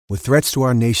With threats to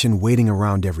our nation waiting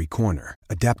around every corner,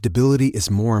 adaptability is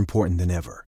more important than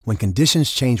ever. When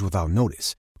conditions change without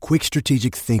notice, quick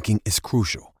strategic thinking is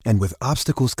crucial. And with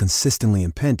obstacles consistently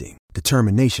impending,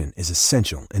 determination is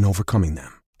essential in overcoming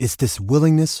them. It's this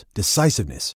willingness,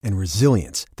 decisiveness, and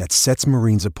resilience that sets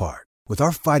Marines apart. With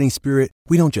our fighting spirit,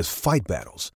 we don't just fight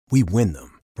battles, we win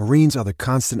them. Marines are the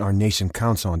constant our nation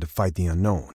counts on to fight the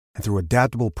unknown. And through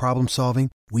adaptable problem solving,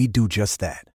 we do just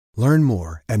that. Learn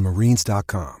more at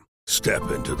marines.com. Step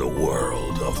into the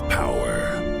world of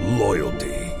power,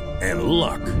 loyalty, and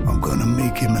luck. I'm gonna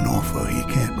make him an offer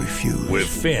he can't refuse. With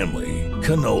family,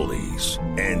 cannolis,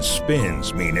 and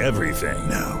spins mean everything.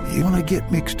 Now, you wanna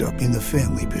get mixed up in the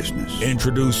family business.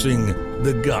 Introducing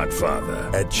The Godfather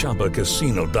at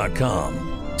ChumbaCasino.com.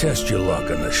 Test your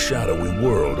luck in the shadowy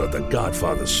world of The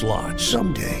Godfather slot.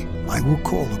 Someday, I will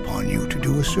call upon you to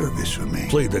do a service for me.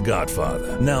 Play The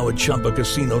Godfather now at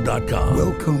ChumbaCasino.com.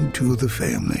 Welcome to the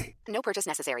family. No purchase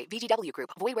necessary. VGW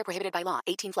Group. Void where prohibited by law.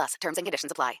 18 plus. Terms and conditions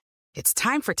apply. It's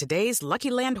time for today's Lucky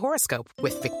Land horoscope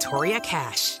with Victoria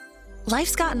Cash.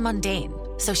 Life's gotten mundane,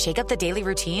 so shake up the daily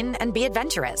routine and be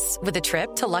adventurous with a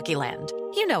trip to Lucky Land.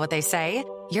 You know what they say.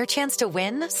 Your chance to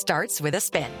win starts with a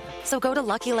spin. So go to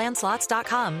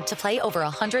LuckyLandSlots.com to play over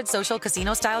 100 social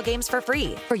casino-style games for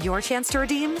free for your chance to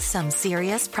redeem some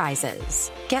serious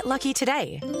prizes. Get lucky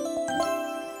today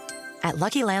at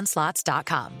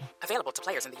LuckyLandSlots.com. Available to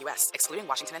players in the U.S., excluding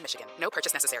Washington and Michigan. No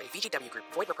purchase necessary. VGW Group.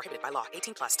 Void where prohibited by law.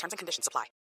 18 plus. Terms and conditions apply.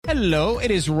 Hello,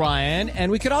 it is Ryan,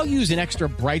 and we could all use an extra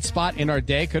bright spot in our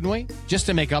day, couldn't we? Just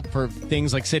to make up for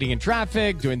things like sitting in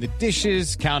traffic, doing the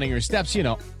dishes, counting your steps, you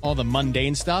know, all the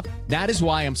mundane stuff. That is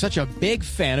why I'm such a big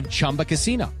fan of Chumba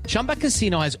Casino. Chumba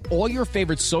Casino has all your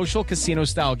favorite social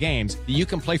casino-style games that you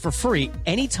can play for free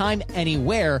anytime,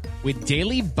 anywhere with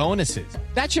daily bonuses.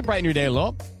 That should brighten your day a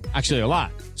little. Actually, a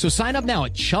lot. So sign up now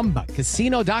at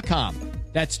ChumbaCasino.com.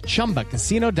 That's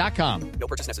ChumbaCasino.com. No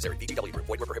purchase necessary. VGW Group.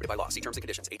 Void where prohibited by law. See terms and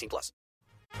conditions. 18 plus.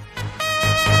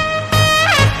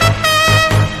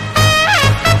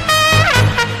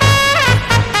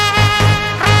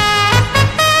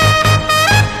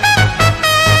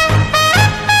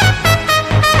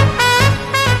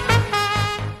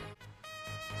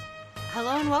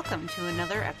 Hello and welcome to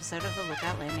another episode of the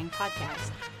Lookout Landing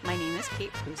podcast. My name is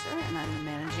Kate Pooser and I'm the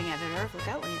managing editor of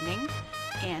Lookout Landing.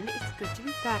 And it's good to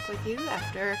be back with you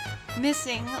after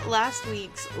missing last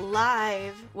week's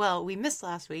live. Well, we missed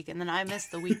last week, and then I missed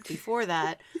the week before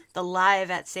that, the live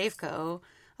at Safeco,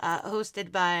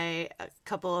 hosted by a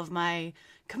couple of my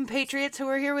compatriots who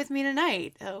are here with me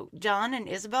tonight. John and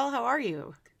Isabel, how are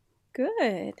you?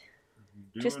 Good.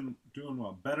 Doing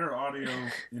well. Better audio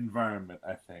environment,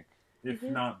 I think, if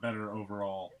not better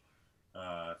overall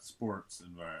sports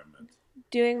environment.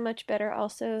 Doing much better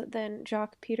also than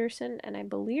Jock Peterson and I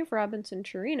believe Robinson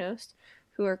Chirinos,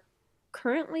 who are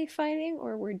currently fighting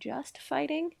or were just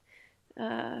fighting.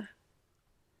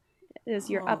 Is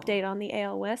your update on the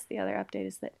AL West. The other update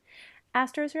is that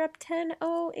Astros are up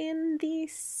 10-0 in the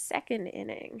second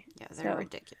inning. Yeah, they're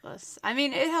ridiculous. I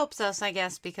mean, it helps us, I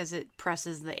guess, because it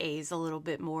presses the A's a little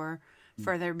bit more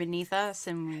further beneath us,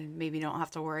 and we maybe don't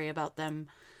have to worry about them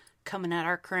coming at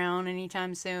our crown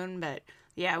anytime soon, but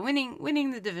yeah,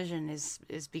 winning the division is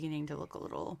beginning to look a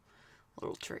little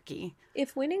tricky.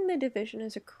 If winning the division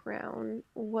is a crown,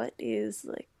 what is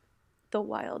like the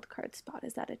wild card spot?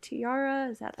 Is that a tiara?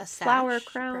 Is that a flower sash,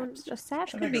 crown? perhaps. A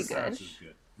sash could be good. Sash is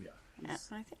good. Yeah.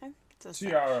 I think it's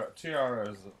a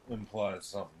Tiara implies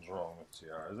something's wrong with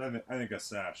tiaras. I think a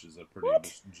sash is a pretty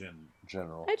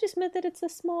general. I just meant that it's a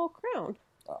small crown.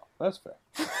 Oh, that's fair.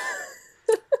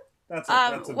 That's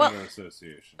a better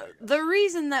association. The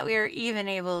reason that we are even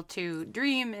able to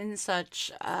dream in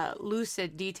such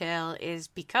lucid detail is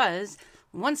because,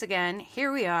 once again,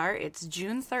 here we are. It's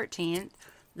June 13th.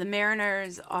 The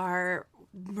Mariners are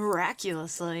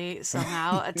miraculously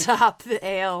somehow atop the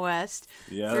AL West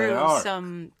through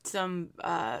some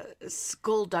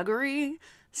skullduggery,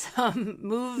 some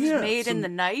moves made in the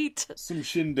night, some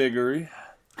shindiggery.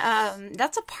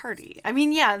 That's a party. I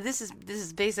mean, yeah, this has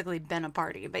basically been a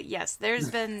party, but yes,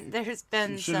 there's been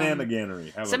some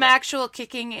shenaniganery, some actual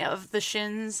kicking of the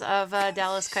shins of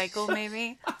Dallas Keuchel,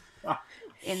 maybe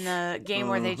in the game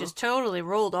where they just totally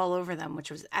rolled all over them,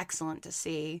 which was excellent to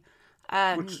see.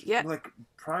 Like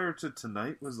prior to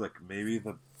tonight was like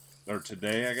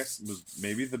today, I guess, was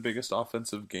maybe the biggest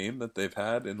offensive game that they've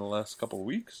had in the last couple of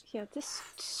weeks. Yeah, this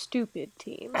stupid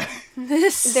team.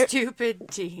 Stupid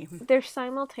team. They're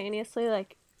simultaneously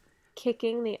like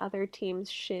kicking the other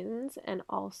team's shins and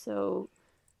also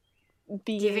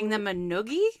giving them a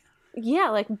noogie? Yeah,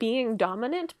 like being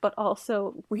dominant, but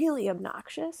also really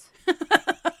obnoxious.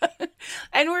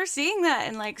 And we're seeing that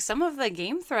in like some of the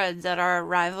game threads at our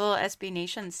rival SB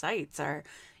Nation sites are,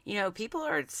 people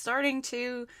are starting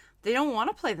to, they don't want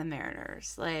to play the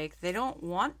Mariners. Like, they don't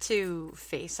want to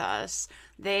face us.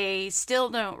 They still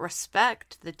don't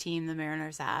respect the team the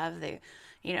Mariners have. They,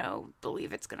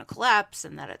 believe it's going to collapse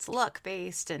and that it's luck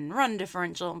based and run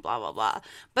differential and blah, blah, blah.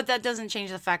 But that doesn't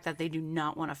change the fact that they do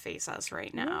not want to face us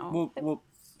right now. Well,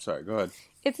 sorry, go ahead.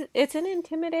 It's an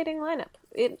intimidating lineup.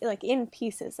 In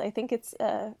pieces. I think it's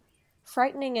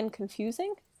frightening and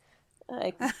confusing.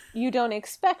 Like, you don't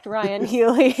expect Ryan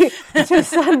Healy to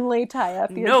suddenly tie up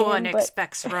your No game, one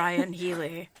expects Ryan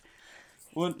Healy.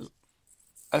 Well,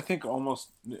 I think almost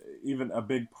even a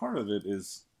big part of it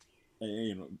is,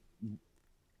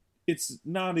 it's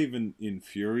not even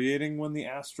infuriating when the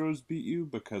Astros beat you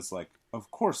because, like, of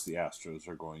course the Astros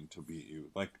are going to beat you.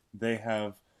 Like, they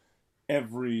have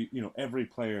every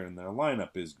player in their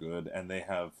lineup is good, and they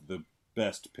have the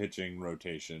best pitching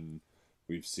rotation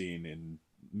we've seen in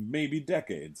maybe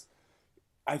decades.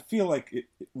 I feel like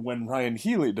when Ryan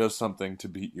Healy does something to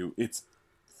beat you, it's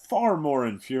far more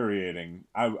infuriating,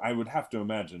 I would have to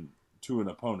imagine, to an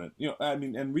opponent.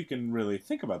 And we can really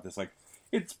think about this. Like,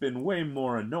 it's been way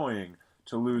more annoying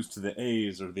to lose to the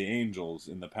A's or the Angels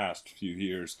in the past few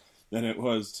years than it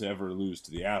was to ever lose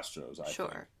to the Astros, I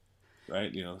think.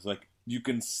 Right? It's like, you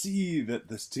can see that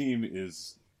this team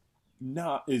is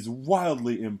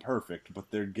wildly imperfect,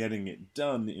 but they're getting it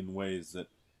done in ways that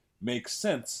make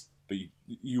sense, but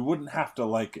you wouldn't have to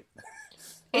like it.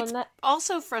 It's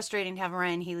also frustrating to have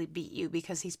Ryan Healy beat you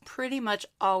because he's pretty much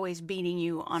always beating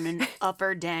you on an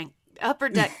upper deck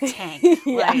tank.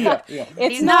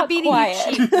 It's not beating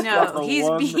quiet. you cheap. No, he's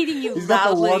beating you he's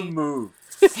loudly. Got the one move.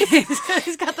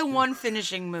 He's got the one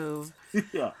finishing move.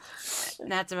 Yeah.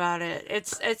 And that's about it.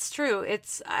 It's true.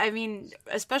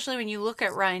 Especially when you look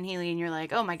at Ryan Healy and you're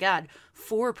like, oh my God,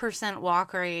 4%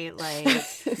 walk rate. Like,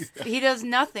 he does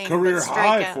nothing. Career but strike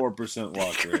high out. 4%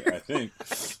 walk rate, I think.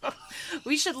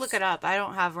 We should look it up. I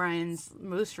don't have Ryan's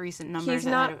most recent numbers.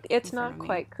 It's not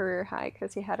quite career high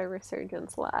because he had a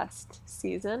resurgence last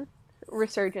season.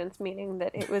 Resurgence meaning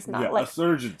that it was not like a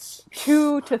surgence.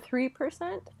 2 to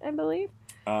 3%, I believe.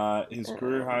 His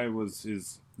career high was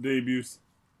his debut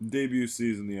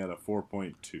season. He had a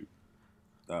 4.2.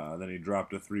 Then he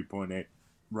dropped a 3.8.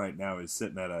 Right now he's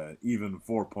sitting at a even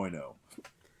 4.0.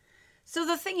 So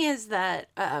the thing is that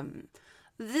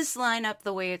this lineup,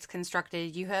 the way it's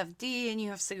constructed, you have D and you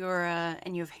have Segura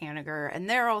and you have Haniger, and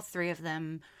they're all three of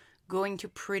them going to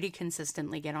pretty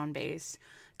consistently get on base.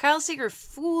 Kyle Seager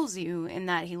fools you in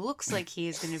that he looks like he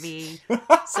is going to be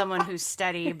someone who's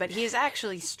steady, but he is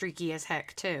actually streaky as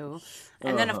heck too.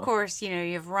 And then, of course,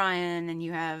 you have Ryan and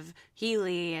you have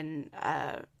Healy and...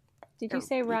 Did you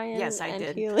say Ryan? Yes, I and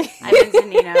did. Healy? I meant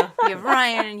Zunino. You have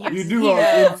Ryan and you have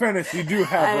Zunino. In fairness, you do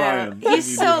have Ryan.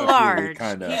 He's so large.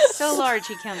 He's so large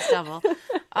he counts double.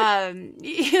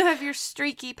 You have your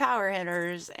streaky power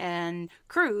hitters and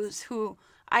Cruz, who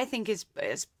I think is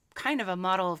kind of a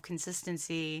model of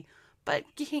consistency, but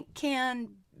can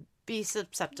be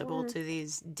susceptible to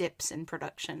these dips in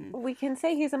production. We can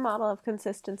say he's a model of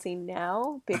consistency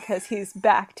now because he's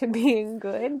back to being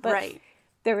good, but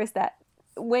there was that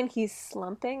when he's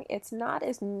slumping, it's not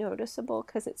as noticeable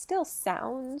because it still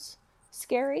sounds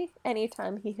scary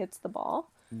anytime he hits the ball.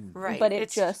 Right. But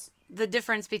it's just the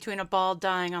difference between a ball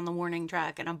dying on the warning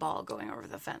track and a ball going over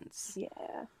the fence. Yeah.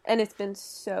 And it's been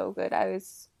so good. I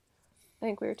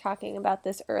think we were talking about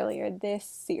this earlier. This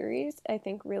series, I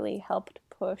think, really helped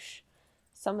push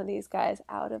some of these guys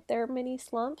out of their mini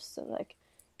slumps. So, like,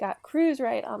 got Cruz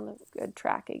right on the good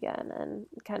track again and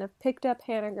kind of picked up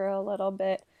Haniger a little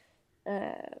bit.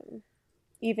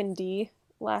 Even D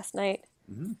last night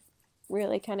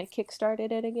really kind of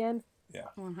kickstarted it again. Yeah,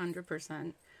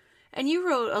 100%. And you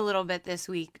wrote a little bit this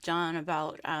week, John,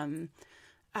 about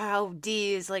how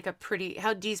D's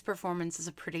performance is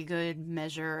a pretty good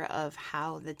measure of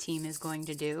how the team is going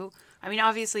to do. I mean,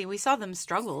 obviously, we saw them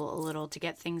struggle a little to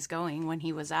get things going when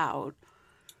he was out.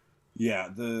 Yeah,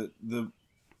 the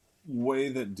way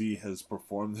that D has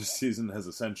performed this season has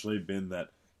essentially been that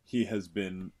he has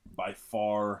been by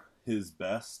far his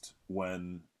best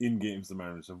when in games the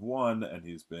Mariners have won, and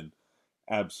he's been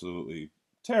absolutely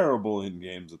terrible in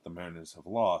games that the Mariners have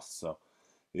lost. So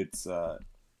it's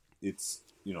in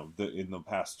the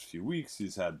past few weeks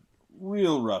he's had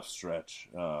real rough stretch,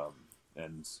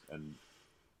 and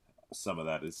some of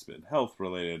that has been health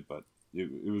related, but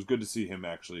it was good to see him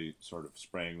actually sort of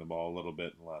spraying the ball a little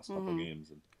bit in the last couple games.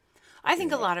 And I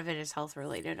think a lot of it is health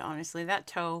related. Honestly, that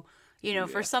toe. You know,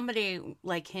 for somebody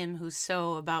like him who's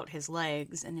so about his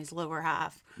legs and his lower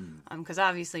half, because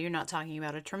obviously you're not talking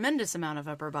about a tremendous amount of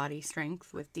upper body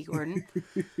strength with D. Gordon.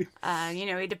 You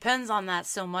know, he depends on that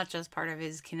so much as part of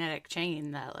his kinetic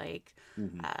chain that, like,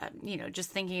 you know, just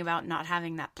thinking about not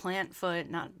having that plant foot,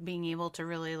 not being able to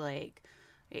really, like,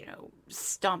 you know,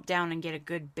 stomp down and get a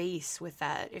good base with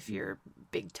that if your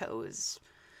big toe is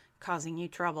causing you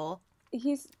trouble.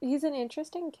 He's an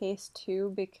interesting case,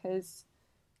 too, because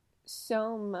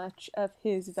so much of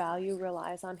his value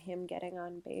relies on him getting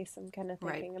on base. I'm kind of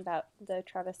thinking about the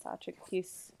Travis Sawchik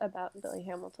piece about Billy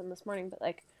Hamilton this morning, but,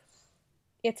 like,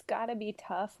 it's got to be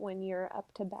tough when you're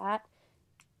up to bat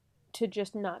to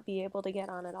just not be able to get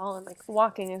on at all, and, like,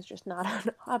 walking is just not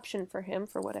an option for him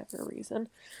for whatever reason.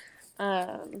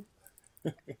 And,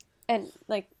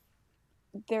 like,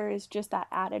 there is just that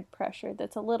added pressure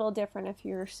that's a little different if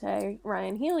you're, say,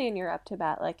 Ryan Healy and you're up to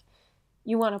bat. Like,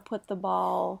 you want to put the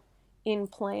ball in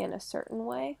play in a certain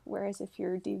way, whereas if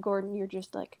you're D. Gordon, you're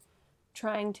just, like,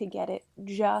 trying to get it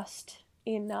just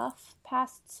enough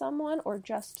past someone or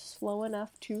just slow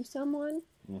enough to someone.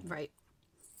 Right.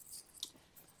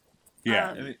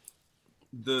 Yeah. I mean,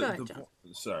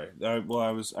 sorry. Well,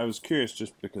 I was curious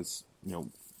just because, you know,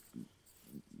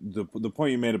 the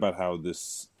point you made about how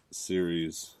this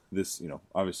series, you know,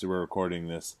 obviously we're recording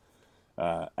this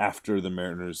after the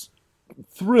Mariners'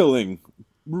 really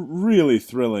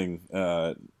thrilling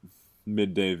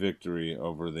midday victory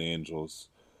over the Angels.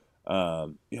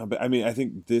 You know, but I mean, I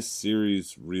think this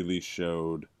series really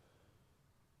showed,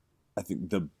 I think,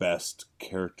 the best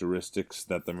characteristics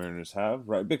that the Mariners have,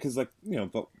 right? Because, like, you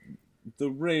know,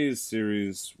 the Rays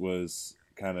series was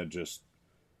kind of just,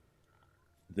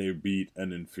 they beat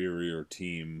an inferior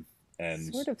team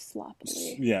and sort of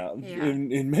sloppily. Yeah.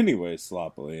 In many ways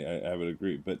sloppily, I would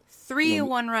agree. But 3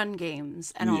 one-run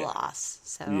games and a loss,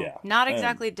 so not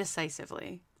exactly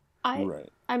decisively.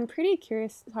 I'm pretty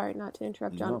curious. Sorry, not to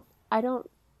interrupt, John. No.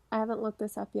 I haven't looked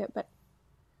this up yet, but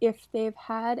if they've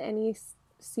had any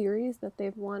series that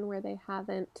they've won where they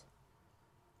haven't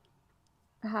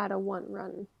had a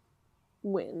 1-run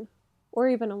win, or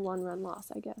even a 1-run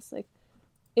loss, I guess. Like,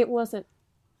 it wasn't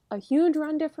a huge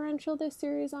run differential this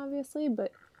series, obviously,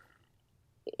 but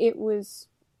it was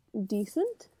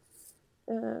decent.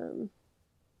 And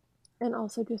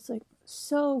also just, like,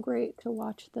 so great to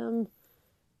watch them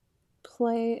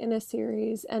play in a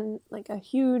series, and, like, a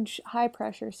huge high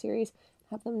pressure series,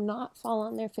 have them not fall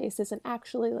on their faces and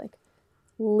actually, like,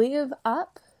 live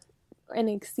up and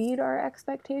exceed our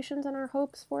expectations and our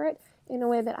hopes for it in a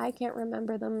way that I can't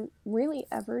remember them really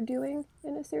ever doing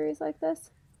in a series like this.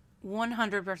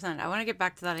 100%. I want to get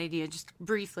back to that idea just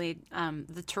briefly.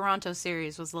 The Toronto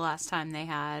series was the last time they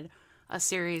had a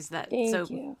series that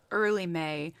early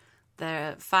May,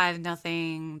 the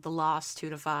 5-0, the loss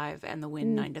 2-5, and the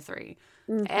win 9-3.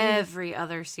 Mm-hmm. Every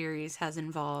other series has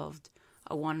involved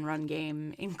a 1-run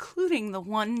game, including the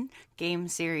 1-game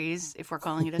series, if we're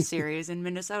calling it a series, in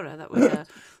Minnesota. That was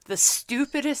the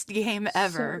stupidest game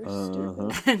ever.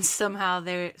 So and somehow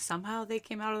they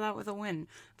came out of that with a win.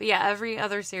 But yeah, every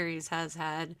other series has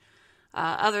had,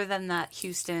 other than that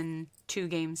Houston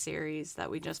 2-game series that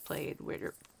we just played,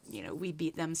 where, you know, we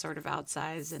beat them sort of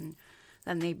outsized, and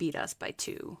then they beat us by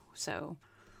 2. So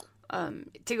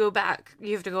to go back,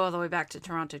 you have to go all the way back to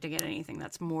Toronto to get anything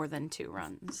that's more than 2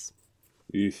 runs.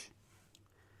 Eesh.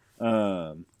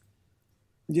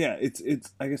 Yeah,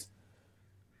 it's I guess,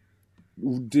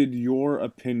 did your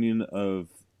opinion of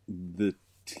the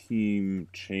team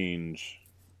change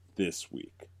this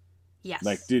week? Yes.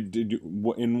 Like, did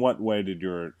you, in what way did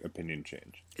your opinion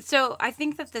change? So I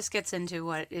think that this gets into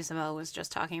what Isabel was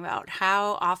just talking about,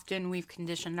 how often we've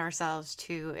conditioned ourselves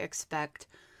to expect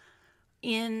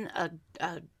in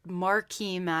a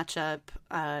marquee matchup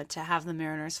to have the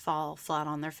Mariners fall flat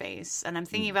on their face. And I'm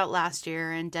thinking about last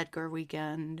year and Dedgar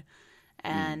Weekend,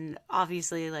 and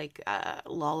obviously, like,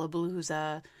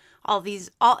 Lollapalooza,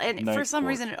 and Night for some Court.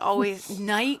 Reason it always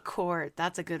Night Court,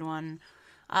 that's a good one.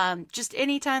 Just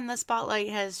anytime the spotlight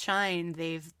has shined,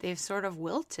 they've sort of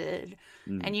wilted.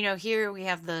 And, you know, here we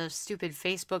have the stupid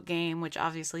Facebook game, which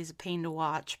obviously is a pain to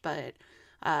watch, but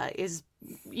is,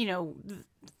 you know,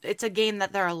 it's a game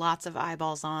that there are lots of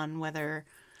eyeballs on, whether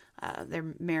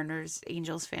they're Mariners,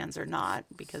 Angels fans or not,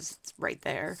 because it's right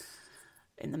there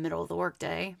in the middle of the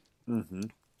workday. Mm-hmm.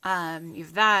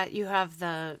 You have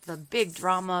the big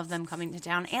drama of them coming to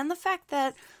town, and the fact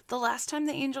that the last time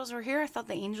the Angels were here, I thought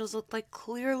the Angels looked like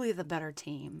clearly the better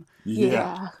team.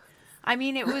 Yeah. I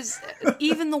mean, it was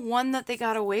even the one that they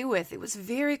got away with, it was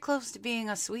very close to being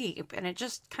a sweep, and it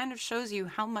just kind of shows you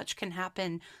how much can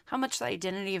happen, how much the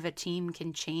identity of a team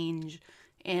can change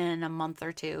in a month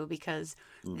or two, because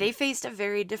they faced a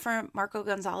very different Marco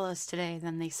Gonzalez today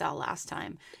than they saw last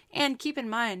time. And keep in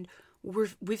mind,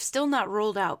 we've still not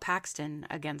rolled out Paxton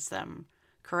against them,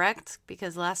 correct?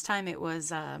 Because last time it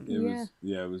was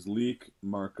it was Leak,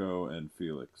 Marco, and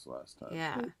Felix last time.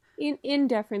 Yeah. In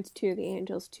deference to the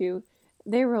Angels too,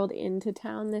 they rolled into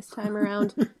town this time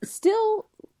around. Still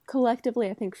collectively,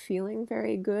 I think, feeling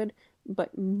very good,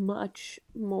 but much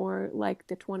more like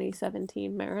the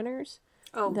 2017 Mariners.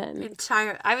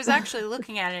 I was actually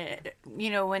looking at it,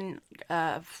 when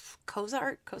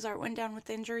Cozart went down with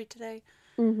injury today.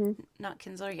 Mm-hmm. Not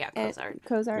Kinsler, Cozart.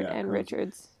 Cozart and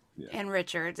Richards. Yeah. And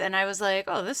Richards. And I was like,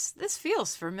 oh, this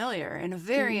feels familiar in a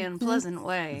very unpleasant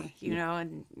way,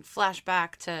 and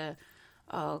flashback to,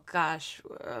 oh gosh.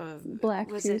 Black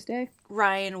Tuesday.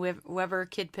 Ryan Weber,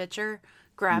 kid pitcher,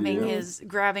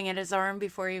 grabbing at his arm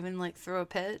before he even threw a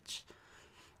pitch.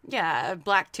 Yeah,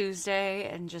 Black Tuesday,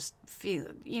 and just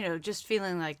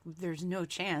feeling like there's no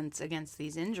chance against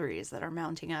these injuries that are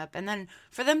mounting up. And then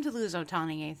for them to lose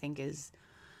Ohtani, I think is,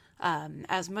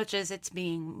 as much as it's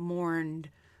being mourned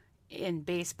in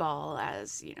baseball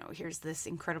as, here's this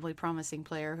incredibly promising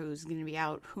player who's going to be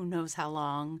out who knows how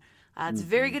long. It's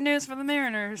very good news for the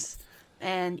Mariners,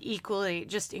 and equally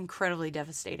just incredibly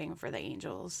devastating for the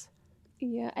Angels.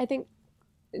 Yeah, I think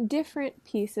different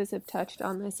pieces have touched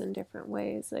on this in different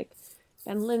ways. Like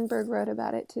Ben Lindbergh wrote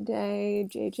about it today.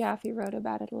 Jay Jaffe wrote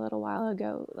about it a little while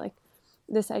ago. Like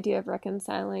this idea of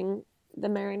reconciling the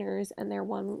Mariners and their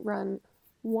one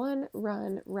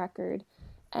run record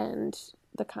and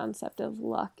the concept of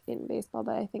luck in baseball.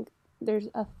 But I think there's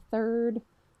a third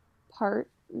part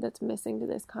that's missing to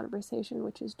this conversation,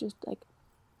 which is just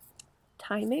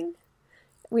timing.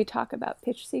 We talk about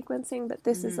pitch sequencing, but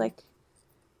this is sequencing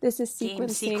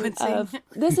of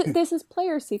this is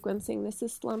player sequencing. This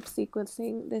is slump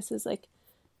sequencing. This is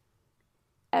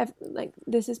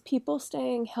this is people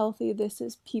staying healthy. This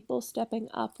is people stepping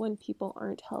up when people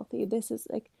aren't healthy. This is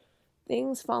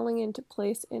things falling into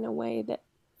place in a way that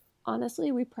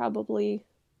honestly we probably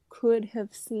could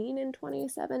have seen in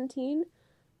 2017,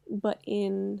 but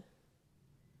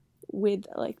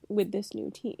with this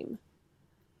new team.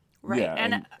 Right. Yeah,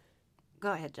 and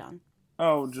go ahead, John.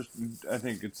 Oh, I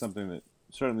think it's something that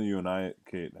certainly you and I,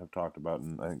 Kate, have talked about,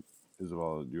 and I think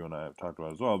Isabella, you and I have talked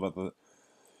about as well, about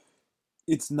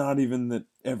it's not even that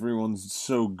everyone's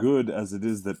so good as it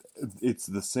is that it's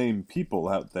the same people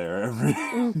out there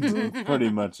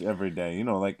pretty much every day.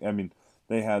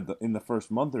 They had in the first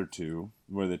month or two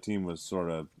where the team was sort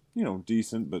of,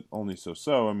 decent, but only so.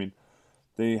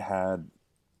 They had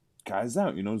guys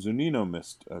out. Zunino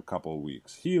missed a couple of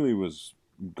weeks. Healy was,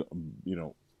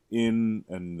 in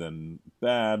and then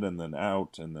bad and then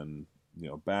out and then,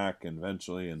 back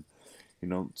eventually. And,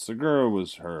 Segura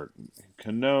was hurt.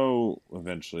 Cano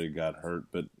eventually got hurt.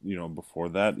 But, before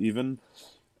that even,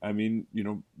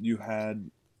 you had,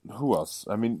 who else?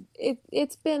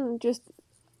 It's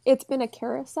been a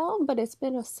carousel, but it's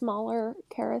been a smaller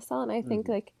carousel. And I think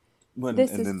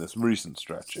in this recent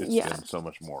stretch, it's been so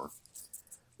much more.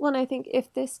 Well, and I think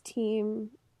if this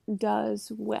team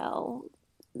does well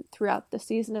throughout the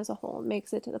season as a whole,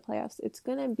 makes it to the playoffs, it's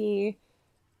going to be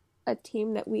a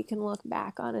team that we can look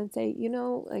back on and say,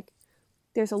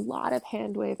 there's a lot of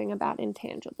hand waving about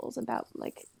intangibles, about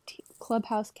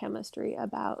clubhouse chemistry,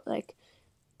 about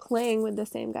playing with the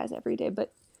same guys every day.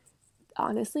 But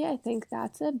honestly, I think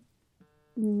that's a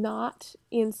not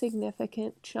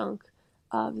insignificant chunk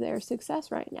of their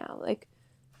success right now.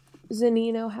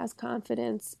 Zunino has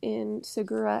confidence in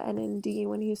Segura and in D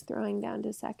when he's throwing down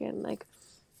to second.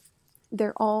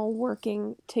 They're all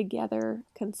working together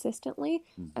consistently,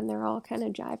 and they're all kind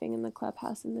of jiving in the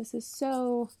clubhouse. And this is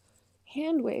so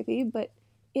hand-wavy, but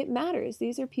it matters.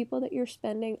 These are people that you're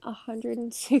spending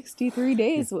 163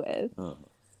 days with.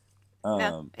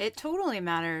 It totally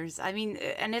matters.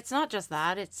 And it's not just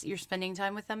that. It's you're spending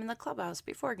time with them in the clubhouse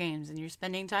before games, and you're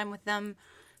spending time with them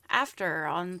after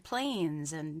on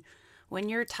planes, and when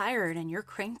you're tired and you're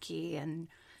cranky, and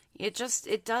it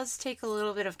does take a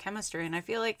little bit of chemistry. And I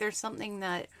feel like that's something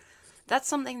that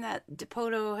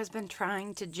Dipoto has been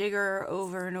trying to jigger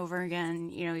over and over again.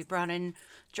 He brought in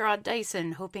Jarrod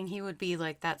Dyson, hoping he would be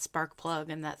that spark plug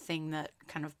and that thing that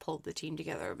kind of pulled the team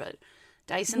together. But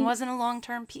Dyson wasn't a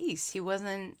long-term piece. He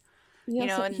wasn't,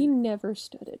 he never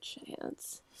stood a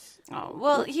chance. Oh,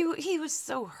 well, he was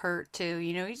so hurt too.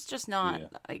 He's just not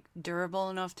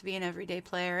durable enough to be an everyday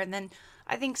player. And then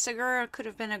I think Segura could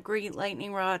have been a great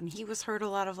lightning rod, and he was hurt a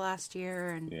lot of last year.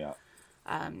 And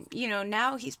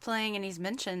now he's playing, and he's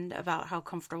mentioned about how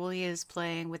comfortable he is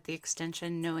playing with the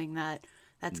extension, knowing that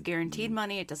That's guaranteed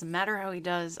money. It doesn't matter how he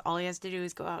does. All he has to do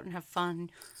is go out and have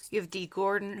fun. You have Dee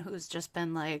Gordon, who's just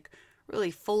been like really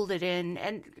folded in,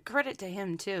 and credit to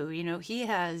him too. You know, he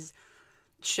has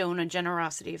shown a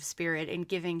generosity of spirit in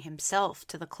giving himself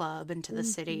to the club and to the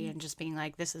city and just being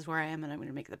like, this is where I am and I'm going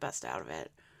to make the best out of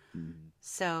it.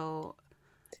 So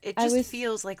it just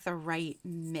feels like the right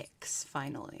mix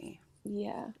finally.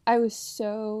 Yeah. I was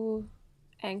so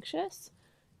anxious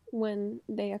when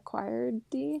they acquired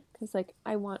Dee, because like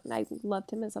I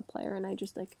loved him as a player, and I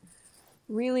just like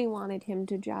really wanted him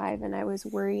to jive, and I was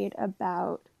worried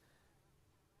about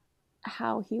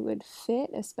how he would fit,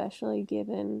 especially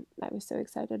given I was so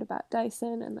excited about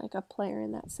Dyson and like a player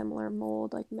in that similar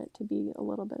mold, like meant to be a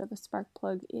little bit of a spark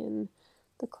plug in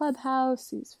the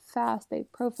clubhouse. He's fast, they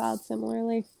profiled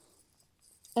similarly,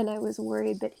 and I was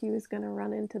worried that he was going to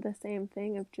run into the same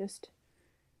thing of just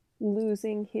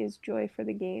losing his joy for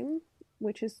the game,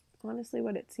 which is honestly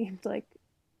what it seemed like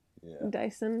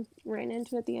Dyson ran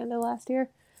into at the end of last year.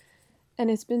 And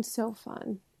it's been so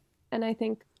fun. And I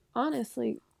think,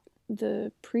 honestly,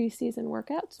 the preseason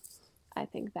workouts, I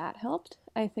think that helped.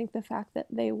 I think the fact that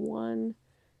they won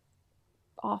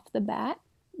off the bat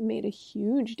makes a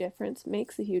huge difference.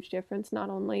 Not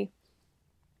only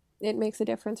it makes a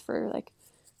difference for like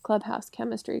clubhouse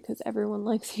chemistry, because everyone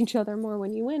likes each other more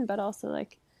when you win, but also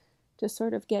like to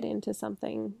sort of get into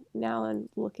something now and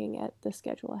looking at the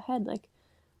schedule ahead, like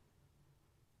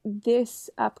this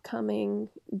upcoming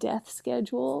death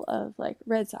schedule of like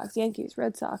Red Sox, Yankees,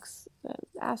 Red Sox,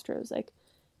 Astros, like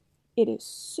it is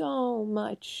so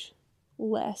much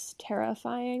less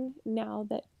terrifying now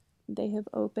that they have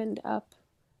opened up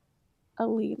a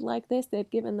lead like this. They've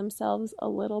given themselves a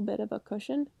little bit of a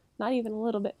cushion, not even a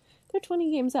little bit. They're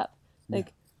 20 games up.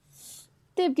 Like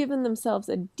they've given themselves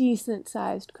a decent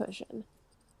sized cushion.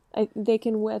 They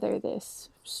can weather this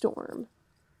storm.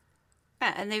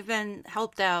 Yeah, and they've been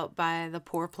helped out by the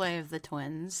poor play of the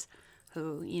Twins,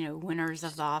 who, you know, winners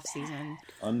of the offseason.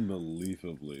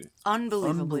 Unbelievably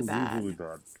bad.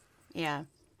 Yeah.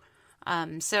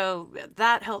 So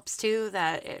that helps too.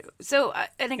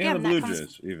 And again, and the Blue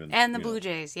Jays even. And the Blue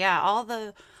Jays, yeah. All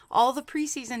the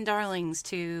preseason darlings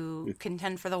to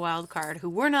contend for the wild card, who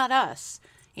were not us.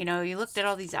 You know, you looked at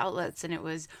all these outlets and it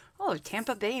was,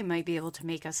 Tampa Bay might be able to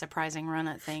make a surprising run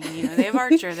at things. You know, they have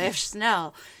Archer, they have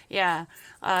Snell. Yeah.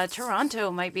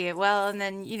 Toronto might be, and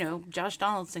then, you know, Josh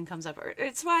Donaldson comes up.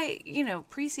 It's why, you know,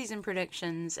 preseason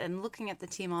predictions and looking at the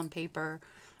team on paper,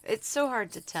 it's so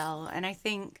hard to tell. And I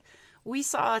think we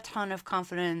saw a ton of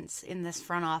confidence in this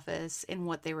front office in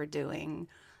what they were doing.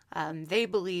 They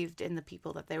believed in the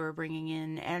people that they were bringing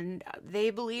in, and they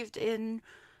believed in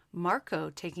Marco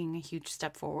taking a huge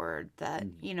step forward that,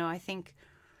 you know, I think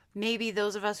maybe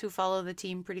those of us who follow the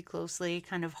team pretty closely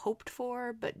kind of hoped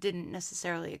for, but didn't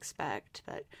necessarily expect.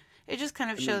 But it just kind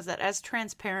of shows that as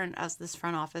transparent as this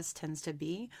front office tends to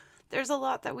be, there's a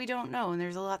lot that we don't know and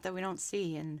there's a lot that we don't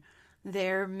see. And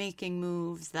they're making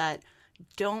moves that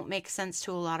don't make sense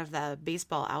to a lot of the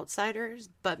baseball outsiders,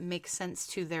 but make sense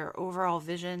to their overall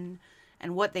vision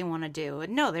and what they want to do.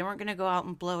 And no, they weren't going to go out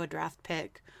and blow a draft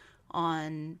pick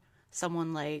on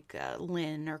someone like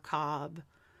Lynn or Cobb.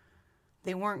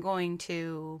 They weren't going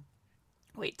to...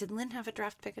 Wait, did Lynn have a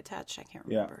draft pick attached? I can't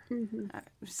remember. Yeah. Mm-hmm.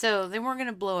 So they weren't going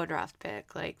to blow a draft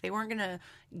pick. Like, they weren't going to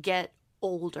get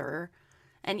older.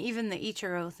 And even the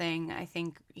Ichiro thing, I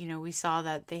think, you know, we saw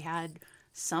that they had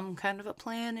some kind of a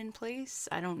plan in place.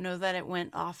 I don't know that it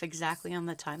went off exactly on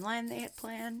the timeline they had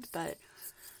planned, but,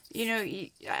 you know,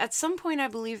 at some point I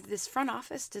believe this front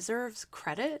office deserves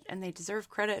credit, and they deserve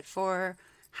credit for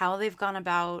how they've gone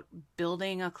about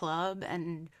building a club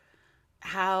and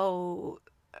how,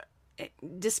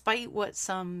 despite what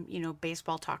some, you know,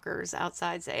 baseball talkers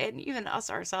outside say, and even us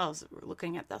ourselves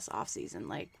looking at this offseason,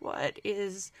 like, what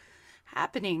is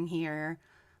happening here?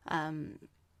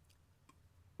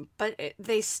 But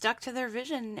they stuck to their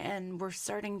vision, and we're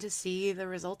starting to see the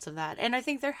results of that. And I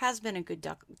think there has been a good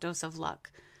dose of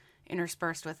luck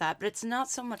interspersed with that, but it's not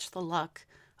so much the luck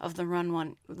of the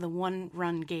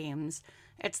one-run games.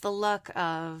 It's the luck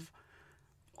of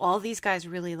all these guys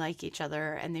really like each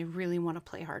other and they really want to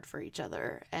play hard for each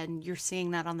other. And you're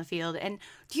seeing that on the field. And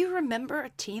do you remember a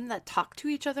team that talked to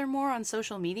each other more on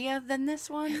social media than this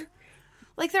one?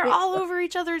 Like, they're all over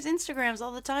each other's Instagrams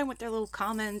all the time with their little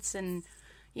comments and,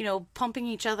 you know, pumping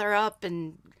each other up.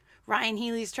 And Ryan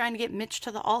Healy's trying to get Mitch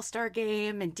to the All-Star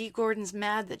game, and Dee Gordon's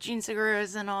mad that Gene Segura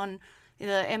isn't on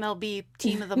the MLB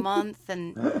Team of the Month.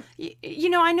 And, you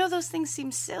know, I know those things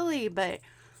seem silly, but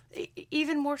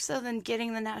even more so than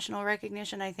getting the national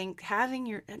recognition, I think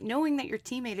knowing that your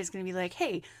teammate is going to be like,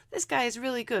 hey, this guy is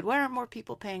really good. Why aren't more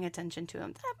people paying attention to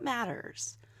him? That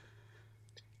matters.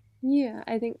 Yeah,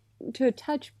 I think to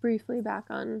touch briefly back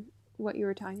on what you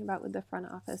were talking about with the front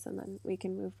office, and then we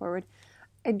can move forward.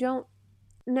 I don't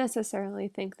necessarily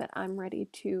think that I'm ready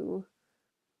to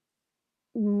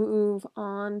move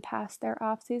on past their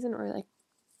off season or like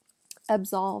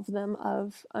absolve them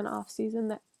of an off season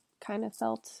that kind of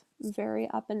felt very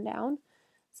up and down.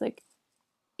 It's like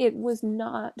it was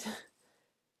not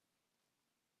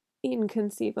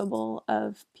inconceivable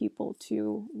of people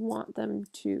to want them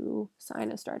to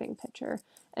sign a starting pitcher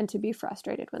and to be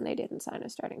frustrated when they didn't sign a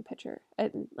starting pitcher.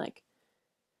 And like,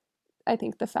 I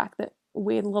think the fact that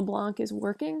Wade LeBlanc is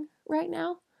working right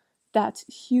now, that's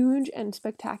huge and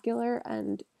spectacular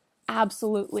and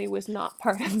absolutely was not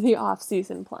part of the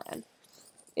off-season plan.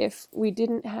 If we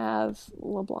didn't have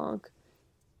LeBlanc,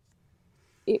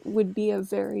 it would be a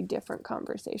very different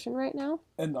conversation right now.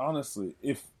 And honestly,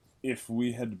 if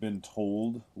we had been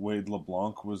told Wade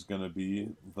LeBlanc was going to be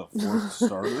the fourth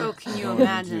starter can you going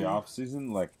imagine? into the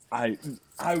offseason, like I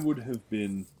would have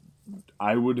been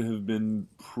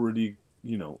pretty,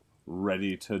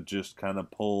 ready to just kind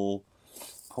of pull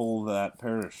that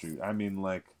parachute. I mean,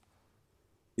 like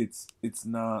it's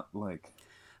not like.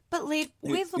 But Wade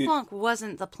LeBlanc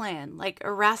wasn't the plan. Like,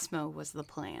 Erasmo was the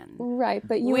plan. Right,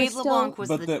 but Wade LeBlanc was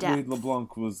the depth. But that Wade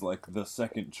LeBlanc was, like, the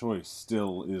second choice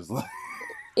still is, like...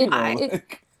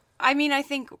 I mean, I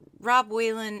think Rob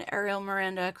Whalen, Ariel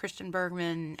Miranda, Christian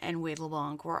Bergman, and Wade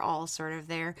LeBlanc were all sort of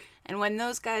there. And when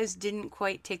those guys didn't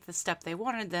quite take the step they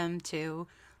wanted them to,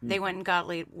 they went and got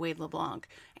Wade LeBlanc.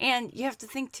 And you have to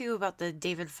think, too, about the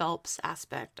David Phelps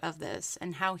aspect of this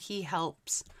and how he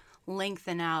helps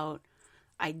lengthen out,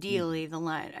 ideally, the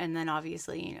line. And then,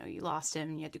 obviously, you lost him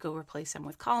and you had to go replace him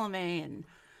with Colomé. And,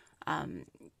 I'm...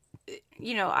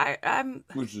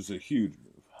 Which is a huge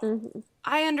move. Mm-hmm.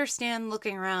 I understand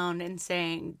looking around and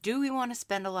saying, do we want to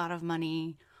spend a lot of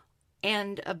money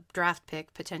and a draft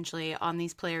pick potentially on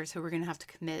these players who we're going to have to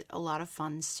commit a lot of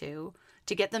funds to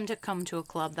get them to come to a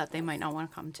club that they might not want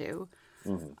to come to?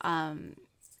 Mm-hmm.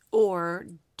 Or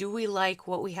do we like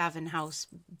what we have in-house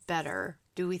better?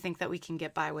 Do we think that we can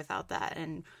get by without that?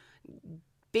 And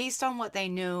based on what they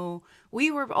knew,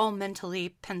 we were all mentally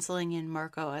penciling in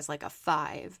Marco as like a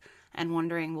 5 and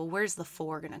wondering, well, where's the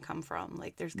 4 going to come from?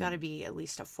 Like, there's got to be at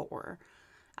least a 4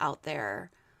 out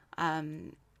there.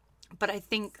 But I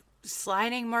think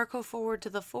sliding Marco forward to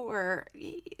the 4,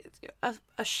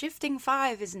 a shifting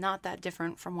 5 is not that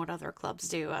different from what other clubs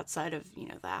do outside of, the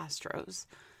Astros.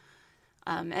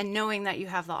 And knowing that you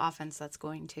have the offense that's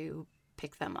going to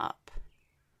pick them up.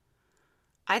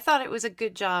 I thought it was a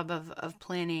good job of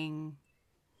planning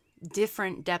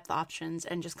different depth options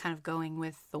and just kind of going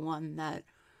with the one that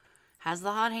has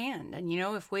the hot hand. And,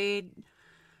 if Wade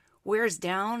wears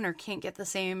down or can't get the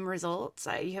same results,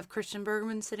 you have Christian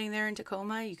Bergman sitting there in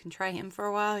Tacoma. You can try him for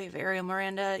a while. You have Ariel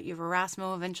Miranda. You have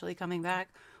Erasmo eventually coming back.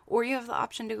 Or you have the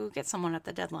option to go get someone at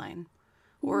the deadline.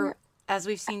 Or, as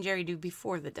we've seen Jerry do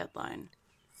before the deadline.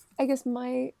 I guess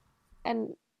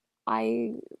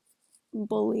I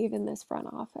believe in this front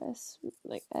office,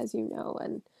 like, as you know,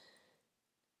 and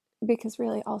because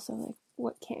really also, like,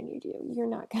 what can you do? You're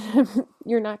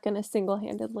not gonna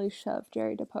single-handedly shove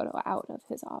Jerry Dipoto out of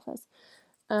his office.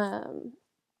 I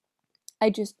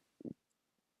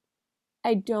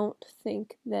don't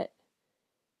think that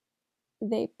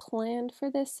they planned for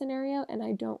this scenario, and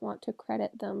I don't want to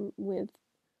credit them with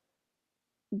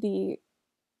the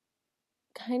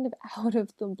kind of out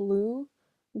of the blue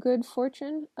good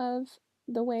fortune of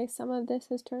the way some of this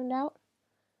has turned out.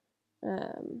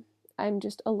 I'm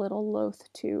just a little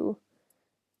loath to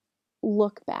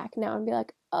look back now and be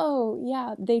like, oh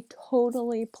yeah, they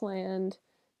totally planned.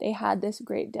 They had this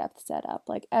great depth set up.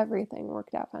 Like, everything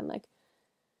worked out fine.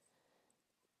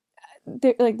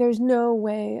 There's no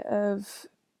way of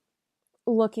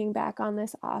looking back on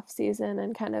this off season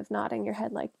and kind of nodding your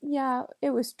head like, yeah,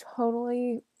 it was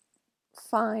totally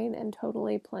fine and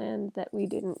totally planned that we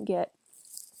didn't get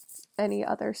any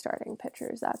other starting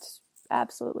pitchers. That's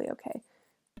absolutely okay.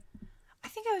 I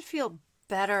think I would feel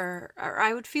better, or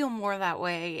I would feel more that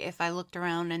way if I looked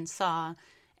around and saw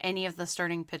any of the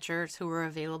starting pitchers who were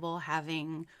available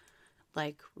having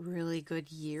like really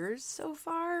good years so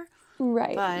far.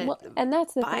 Right. But and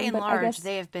that's the by thing, and but large, I guess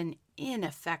they have been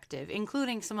ineffective,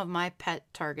 including some of my pet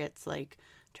targets like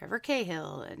Trevor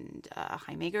Cahill and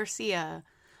Jaime Garcia.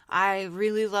 I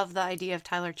really love the idea of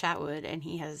Tyler Chatwood, and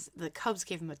the Cubs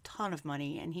gave him a ton of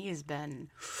money, and he has been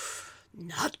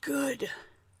not good.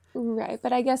 Right,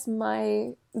 but I guess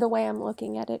the way I'm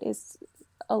looking at it is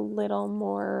a little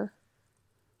more,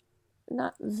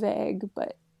 not vague,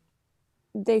 but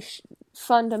they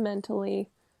fundamentally,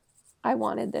 I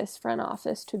wanted this front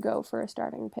office to go for a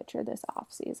starting pitcher this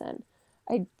offseason.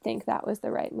 I think that was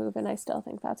the right move, and I still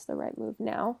think that's the right move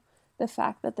now. The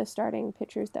fact that the starting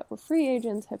pitchers that were free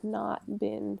agents have not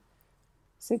been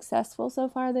successful so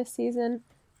far this season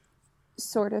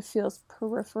sort of feels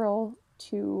peripheral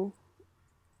to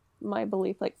my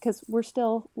belief, like, because we're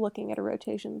still looking at a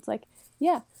rotation. It's like,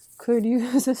 yeah, could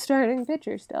use a starting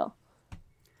pitcher still.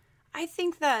 I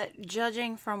think that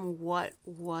judging from what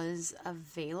was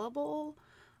available,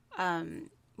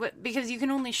 because you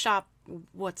can only shop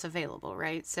what's available,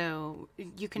 right? So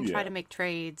you can try to make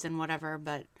trades and whatever,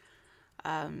 but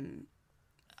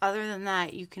other than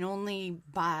that, you can only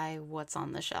buy what's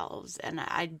on the shelves. And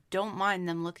I don't mind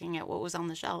them looking at what was on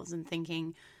the shelves and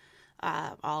thinking,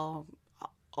 all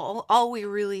we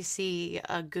really see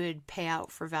a good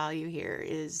payout for value here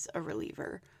is a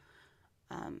reliever.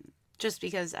 Just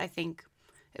because I think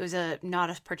it was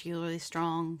not a particularly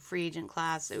strong free agent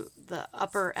class. The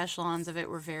upper echelons of it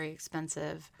were very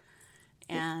expensive.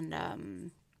 And,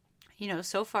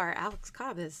 so far, Alex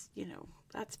Cobb is,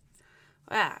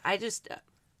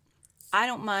 I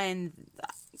don't mind.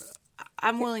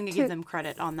 I'm willing to give them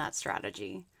credit on that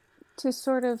strategy. To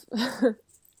sort of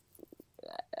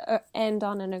end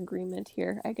on an agreement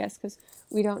here, I guess, because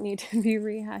we don't need to be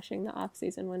rehashing the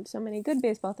offseason when so many good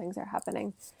baseball things are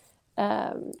happening.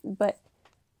 But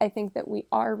I think that we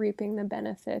are reaping the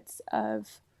benefits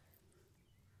of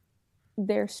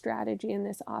their strategy in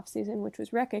this offseason, which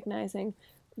was recognizing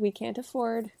we can't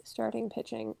afford starting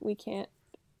pitching. We can't,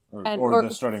 or the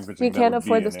starting pitching. We can't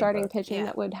afford the starting pitching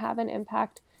that would have an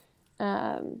impact.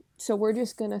 So we're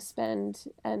just going to spend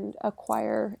and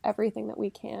acquire everything that we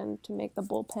can to make the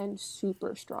bullpen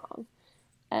super strong.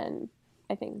 And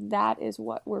I think that is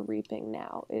what we're reaping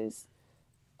now, is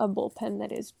a bullpen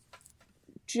that is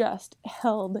just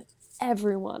held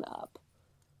everyone up.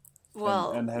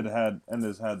 Well, and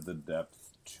has had the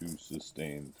depth to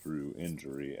sustain through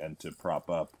injury and to prop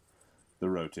up the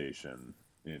rotation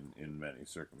in many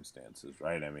circumstances,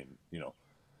 right? I mean,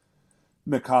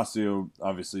 Nicasio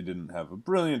obviously didn't have a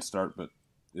brilliant start, but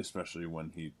especially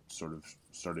when he sort of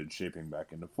started shaping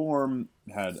back into form,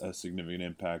 had a significant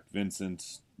impact.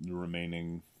 Vincent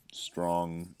remaining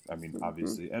strong. I mean,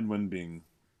 obviously Edwin being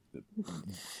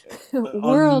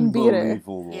world beater,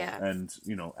 and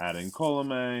adding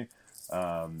Colome,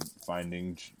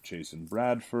 finding Chase and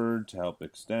Bradford to help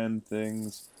extend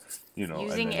things.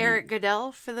 Using Eric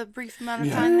Goodell for the brief amount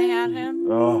of time they had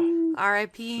him. Oh,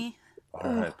 R.I.P.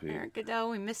 R.I.P. Eric Goodell,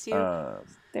 we miss you.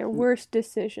 Their worst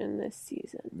decision this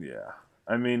season. Yeah,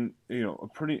 I mean,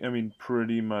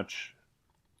 pretty much,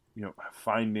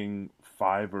 finding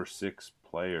 5 or 6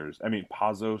 players. I mean,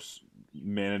 Pazos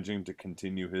managing to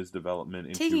continue his development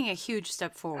into taking a huge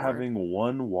step forward, having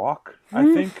 1 walk,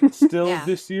 I think, still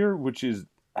this year, which is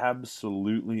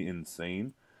absolutely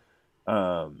insane.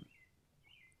 I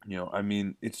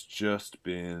mean, it's just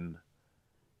been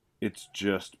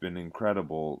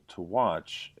incredible to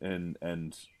watch, and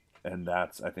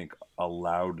that's, I think,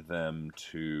 allowed them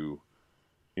to,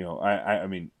 I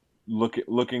mean,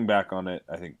 looking back on it,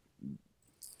 I think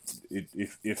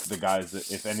if any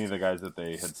of the guys that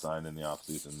they had signed in the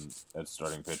offseason as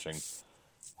starting pitching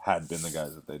had been the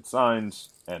guys that they'd signed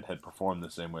and had performed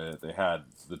the same way that they had,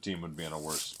 the team would be in a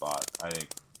worse spot. I think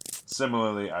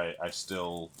similarly, I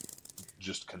still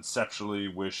just conceptually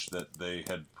wish that they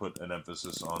had put an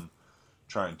emphasis on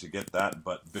trying to get that,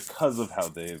 but because of how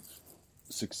they've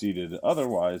succeeded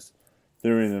otherwise,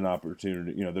 they're in an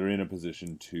opportunity, they're in a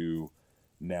position to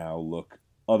now look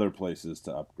other places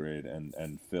to upgrade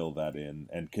and fill that in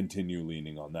and continue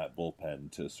leaning on that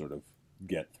bullpen to sort of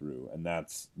get through. And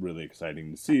that's really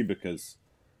exciting to see, because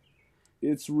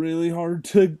it's really hard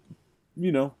to,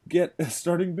 get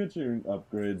starting pitching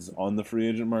upgrades on the free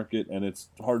agent market, and it's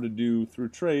hard to do through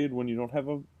trade when you don't have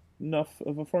enough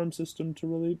of a farm system to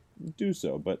really do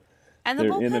so. But and the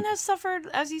bullpen has suffered,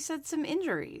 as you said, some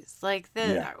injuries. Like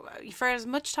for as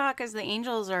much talk as the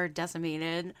Angels are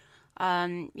decimated,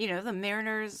 the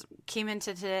Mariners came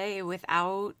into today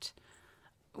without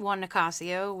Juan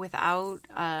Nicasio, without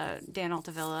Dan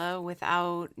Altavilla,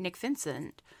 without Nick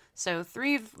Vincent. So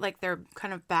 3 of their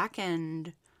kind of back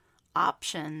end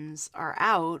options are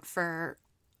out for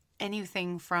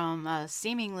anything from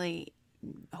seemingly,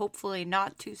 hopefully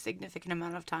not too significant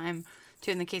amount of time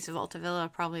to, in the case of Altavilla,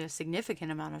 probably a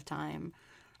significant amount of time.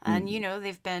 And,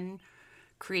 they've been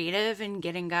creative in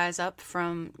getting guys up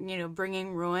from,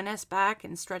 bringing Ruenes back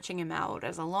and stretching him out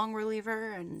as a long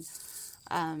reliever, and,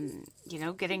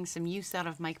 getting some use out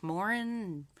of Mike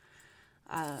Morin.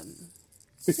 I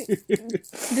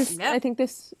think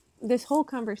this whole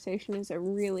conversation is a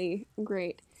really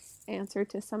great answer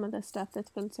to some of the stuff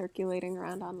that's been circulating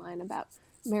around online about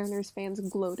Mariners fans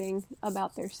gloating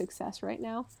about their success right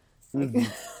now.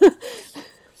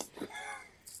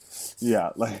 Yeah,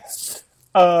 like,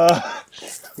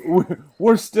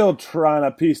 we're still trying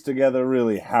to piece together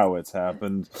really how it's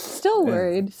happened. Still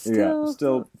worried.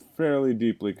 Still fairly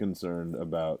deeply concerned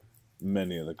about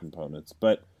many of the components.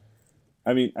 But,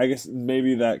 I mean, I guess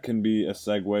maybe that can be a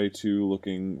segue to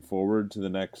looking forward to the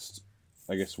next,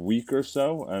 I guess, week or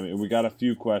so. I mean, we got a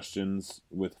few questions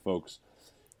with folks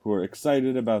who are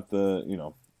excited about the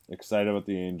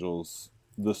Angels,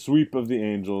 the sweep of the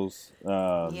Angels.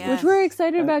 Which we're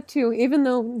excited about too, even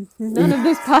though none of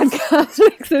this podcast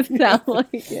makes it sound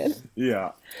like it.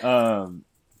 Yeah.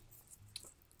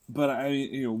 But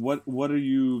what are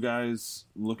you guys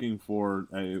looking for?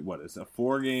 What is a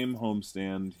 4-game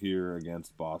homestand here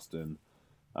against Boston?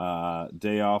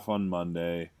 Day off on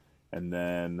Monday, and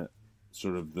then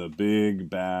sort of the big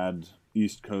bad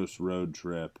East Coast road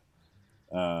trip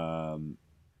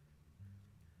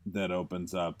that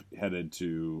opens up, headed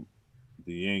to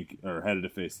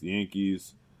face the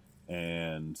Yankees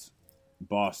and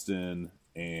Boston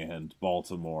and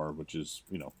Baltimore, which is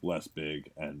less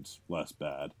big and less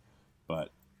bad.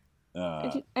 But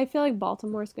I feel like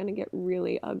Baltimore's going to get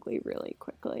really ugly really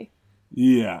quickly.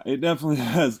 Yeah, it definitely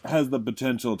has the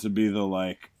potential to be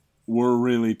the we're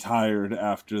really tired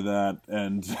after that,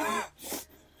 and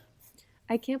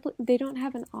I can't believe they don't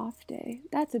have an off day.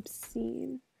 That's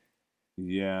obscene.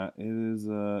 Yeah, it is.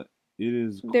 It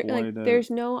is quite. There's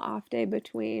no off day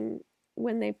between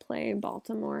when they play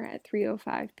Baltimore at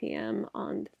 3:05 p.m.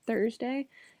 on Thursday,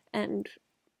 and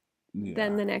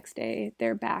then the next day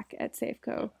they're back at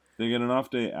Safeco. They get an off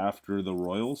day after the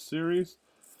Royals series,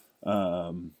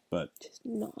 but just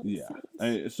nonsense. Yeah.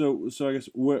 So I guess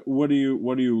what are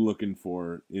you looking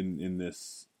for in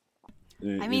this?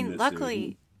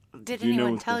 Luckily, did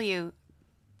anyone tell you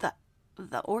that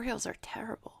the Orioles are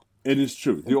terrible? It is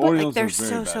true. The Orioles they're are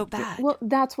very so bad. Well,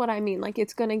 that's what I mean.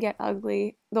 It's going to get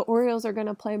ugly. The Orioles are going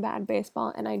to play bad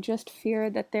baseball, and I just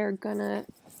fear that they're going to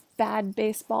bad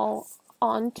baseball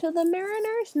onto the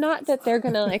Mariners. Not that they're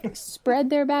going to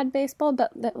spread their bad baseball, but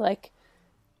that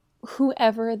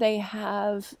whoever they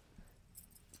have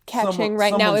catching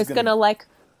right now is going to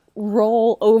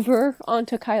roll over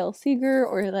onto Kyle Seager,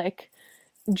 or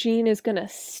Gene is going to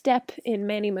step in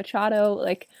Manny Machado.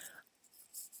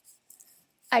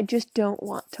 I just don't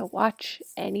want to watch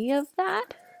any of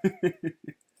that.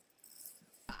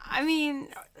 I mean,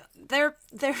 they're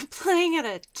playing at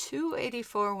a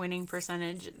 .284 winning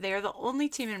percentage. They're the only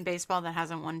team in baseball that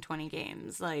hasn't won 20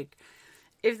 games.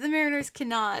 If the Mariners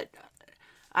cannot...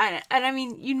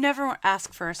 you never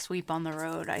ask for a sweep on the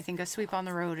road. I think a sweep on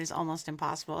the road is almost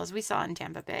impossible, as we saw in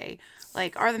Tampa Bay.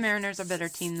 Are the Mariners a better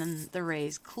team than the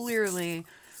Rays? Clearly.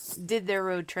 Did their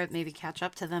road trip maybe catch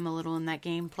up to them a little in that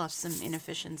game, plus some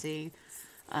inefficiency,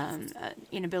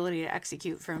 inability to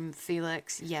execute from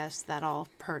Felix? Yes, that all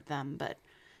hurt them, but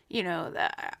I'm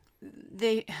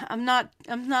not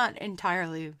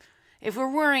entirely. If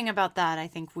we're worrying about that, I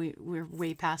think we're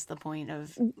way past the point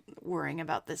of worrying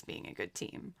about this being a good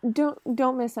team.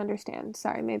 Don't misunderstand.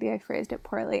 Sorry, maybe I phrased it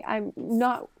poorly. I'm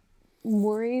not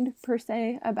worried per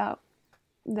se about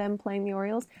them playing the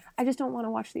Orioles. I just don't want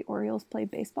to watch the Orioles play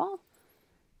baseball.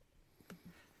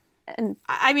 And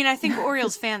I think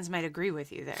Orioles fans might agree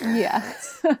with you there. Yeah.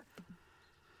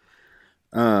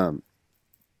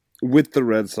 With the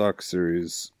Red Sox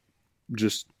series,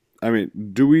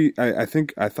 do we? I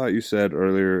thought you said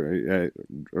earlier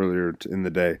in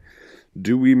the day,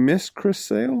 do we miss Chris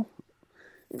Sale?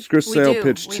 Chris Sale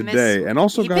pitched today and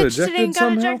also got ejected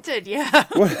somehow. Yeah.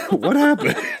 What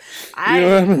happened? I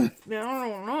don't know.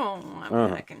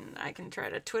 I can try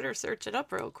to Twitter search it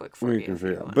up real quick for you.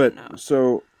 But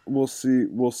so we'll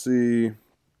see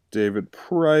David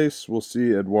Price. We'll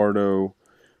see Eduardo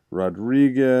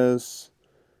Rodriguez,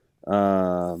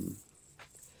 and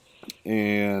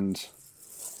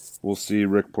we'll see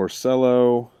Rick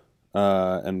Porcello,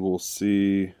 and we'll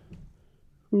see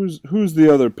who's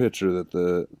the other pitcher that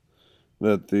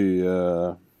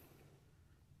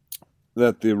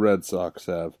the Red Sox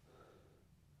have.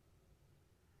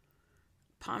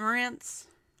 Pomerantz?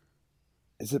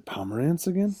 Is it Pomerantz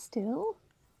again? Still?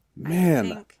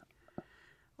 Man.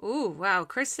 Ooh, wow.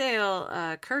 Chris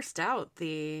Sale cursed out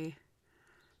the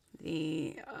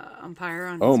umpire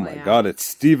on his way out. Oh my God, it's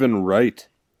Stephen Wright.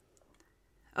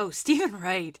 Oh, Stephen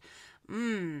Wright.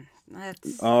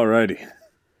 That's... Alrighty.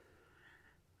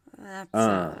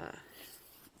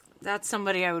 That's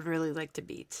somebody I would really like to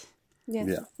beat. Yes.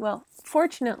 Yeah. Well,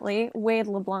 fortunately, Wade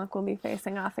LeBlanc will be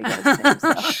facing off against him.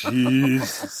 So.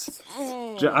 Jesus.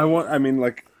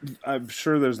 I'm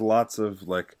sure there's lots of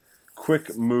like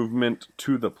quick movement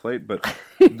to the plate, but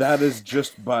that is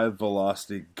just by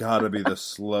velocity gotta be the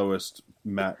slowest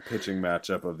pitching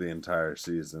matchup of the entire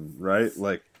season, right?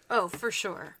 Like, oh, for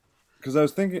sure. Because I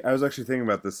was actually thinking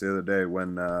about this the other day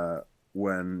when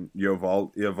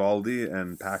Eovaldi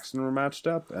and Paxton were matched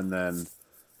up, and then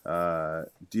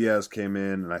Diaz came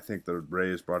in, and I think the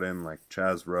Rays brought in like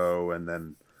Chaz Rowe, and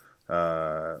then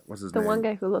what's his name? The one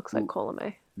guy who looks like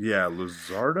Colomé. Yeah,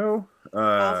 Luzardo.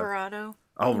 Alvarado.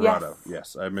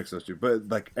 Yes, I mixed those two. But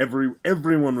like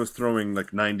everyone was throwing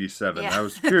like 97. Yeah. I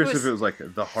was curious if it was like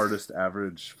the hardest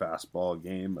average fastball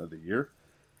game of the year.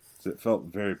 So it felt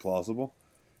very plausible.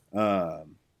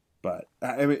 But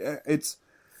I mean, it's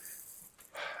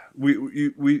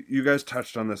you guys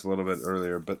touched on this a little bit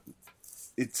earlier, but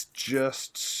it's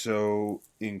just so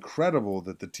incredible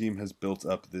that the team has built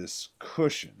up this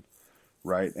cushion,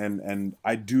 right? And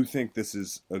I do think this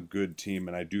is a good team,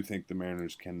 and I do think the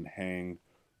Mariners can hang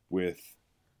with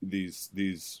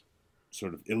these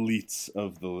sort of elites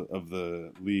of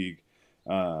the league.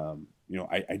 I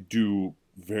do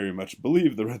very much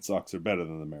believe the Red Sox are better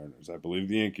than the Mariners. I believe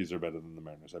the Yankees are better than the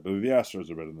Mariners. I believe the Astros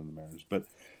are better than the Mariners. But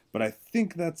I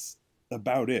think that's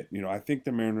about it. I think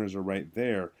the Mariners are right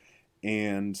there.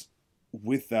 And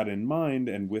with that in mind,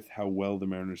 and with how well the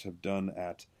Mariners have done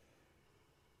at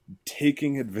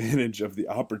taking advantage of the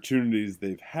opportunities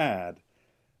they've had,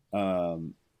 I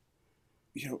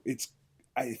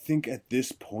think at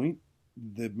this point,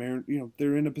 they're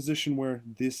in a position where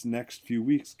this next few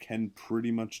weeks can pretty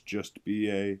much just be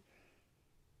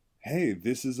hey,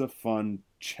 this is a fun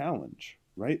challenge,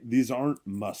 right? These aren't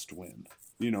must win,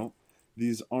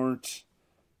 these aren't,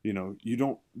 they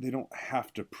don't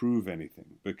have to prove anything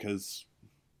because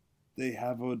they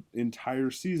have an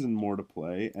entire season more to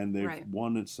play, and they've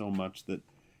won it so much that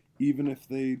even if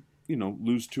they,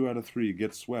 lose 2 out of 3,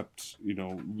 get swept,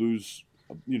 lose,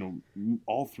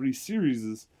 all 3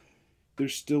 series,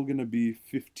 there's still going to be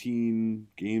 15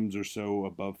 games or so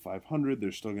above 500.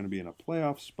 They're still going to be in a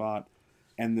playoff spot,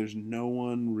 and there's no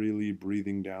one really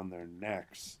breathing down their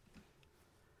necks.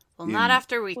 Well, not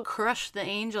after we crushed the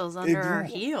Angels under our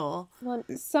heel. Well,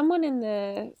 someone in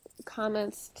the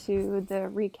comments to the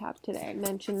recap today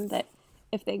mentioned that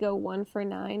if they go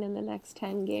 1-for-9 in the next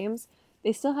 10 games,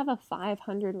 they still have a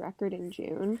 500 record in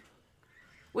June.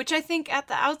 Which I think at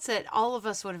the outset, all of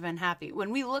us would have been happy.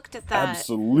 When we looked at that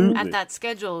Absolutely. At that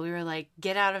schedule, we were like,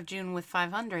 get out of June with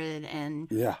 500. And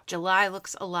July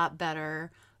looks a lot better.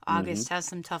 August has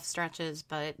some tough stretches,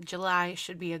 but July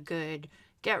should be a good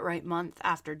get-right month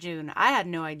after June. I had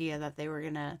no idea that they were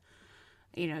going to,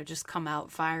 just come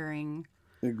out firing.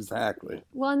 Exactly.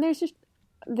 Well, and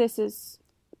this is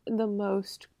the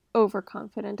most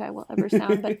overconfident I will ever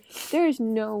sound, but there is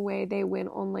no way they win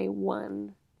only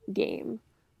one game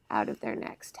out of their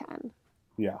next 10.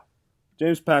 Yeah.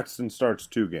 James Paxton starts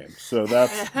 2 games, so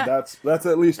that's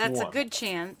at least that's one. a good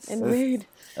chance. And Wade.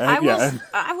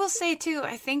 I will say too,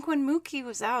 I think when Mookie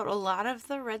was out, a lot of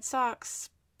the Red Sox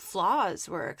flaws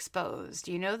were exposed.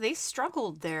 They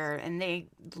struggled there and they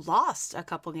lost a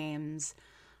couple games.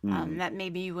 That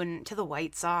maybe you wouldn't, to the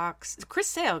White Sox. Chris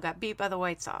Sale got beat by the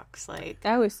White Sox.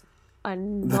 That was a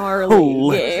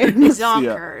gnarly game.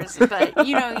 Zonkers. Yeah.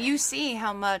 But, you see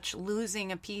how much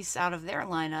losing a piece out of their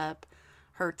lineup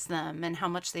hurts them and how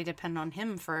much they depend on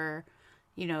him for,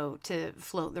 to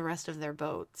float the rest of their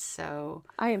boats. So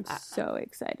I am so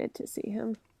excited to see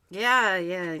him. Yeah,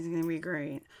 he's going to be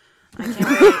great. I can't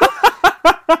wait.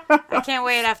 I can't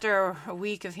wait after a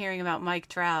week of hearing about Mike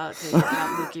Trout to hear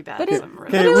about Mookie Betts.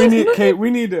 Kate, we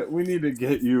need to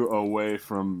get you away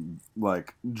from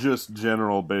like just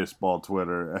general baseball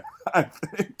Twitter. I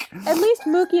think at least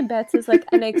Mookie Betts is like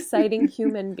an exciting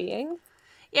human being.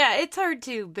 Yeah, it's hard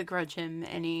to begrudge him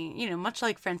any, much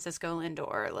like Francisco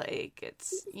Lindor. Like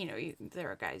it's, there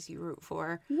are guys you root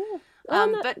for. Yeah,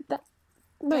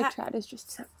 Mike Trout is just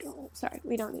so dull. Sorry,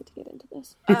 we don't need to get into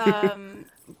this.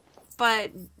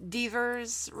 But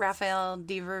Rafael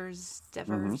Devers, I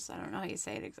don't know how you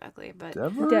say it exactly, but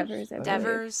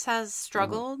Devers has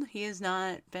struggled. He has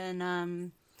not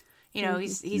been,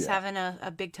 he's having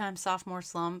a big time sophomore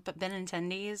slump, but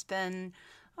Benintendi has been,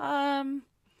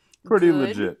 pretty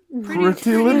legit.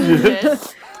 Pretty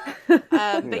legit.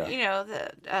 But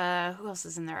who else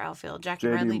is in their outfield? Jackie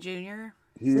Bradley Jr.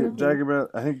 I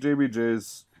think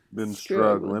JBJ's been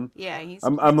struggling. Yeah, he's.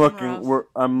 I'm looking.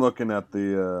 I'm looking at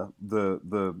the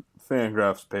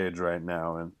Fangraphs page right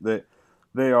now, and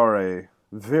they are a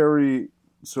very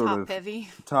sort top of heavy.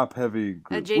 top heavy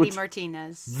group. JD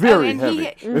Martinez. Very and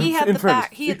heavy. He had In the fairness,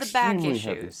 back. He had the back extremely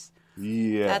issues. heavy.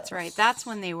 Yeah, That's right. That's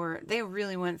when they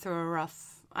really went through a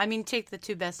rough. I mean, take the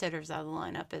two best hitters out of the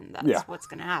lineup, and that's what's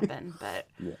going to happen. But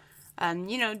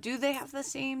do they have the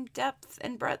same depth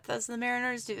and breadth as the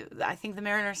Mariners? I think the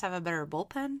Mariners have a better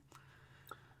bullpen?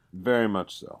 Very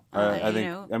much so. I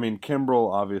think. I mean, Kimbrel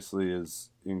obviously is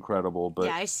incredible, but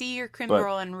I see your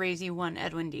Kimbrel and Raisy one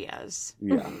Edwin Diaz.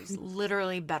 Yeah, who's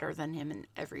literally better than him in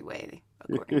every way,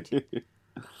 according to this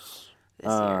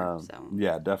year. So.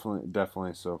 Yeah,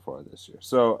 definitely so far this year.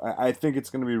 So I think it's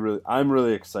going to be really. I'm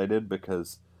really excited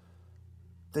because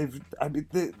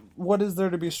what is there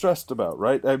to be stressed about,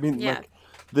 right? I mean, like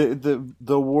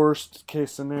the worst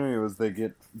case scenario is they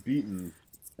get beaten.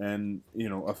 And,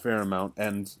 a fair amount.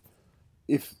 And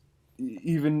if,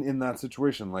 even in that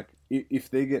situation, like, if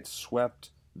they get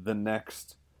swept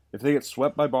if they get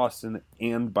swept by Boston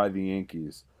and by the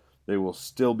Yankees, they will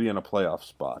still be in a playoff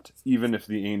spot, even if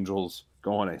the Angels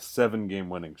go on a 7-game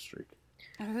winning streak.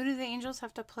 Who do the Angels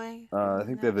have to play? I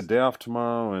think they have the day off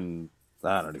tomorrow, and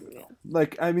I don't even know.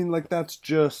 Like, I mean, like, that's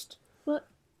just... What?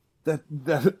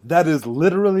 That is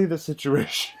literally the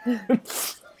situation.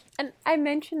 And I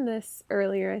mentioned this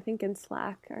earlier, I think in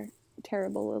Slack, our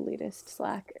terrible elitist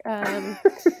Slack,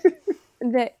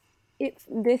 that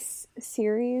this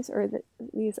series or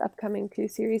these upcoming 2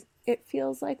 series, it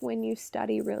feels like when you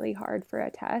study really hard for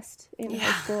a test in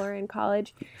high school or in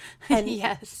college. And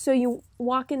so you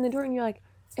walk in the door and you're like,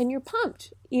 and you're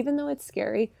pumped. Even though it's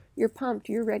scary, you're pumped.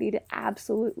 You're ready to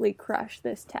absolutely crush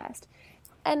this test.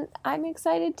 And I'm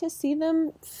excited to see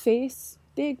them face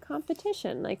big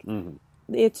competition. Like,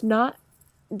 there's not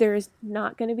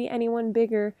going to be anyone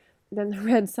bigger than the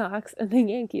Red Sox and the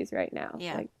Yankees right now.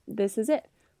 Yeah. Like, this is it.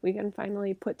 We can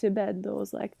finally put to bed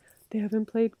those, like, they haven't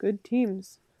played good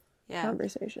teams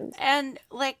conversations. And,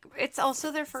 like, it's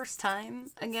also their first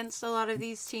time against a lot of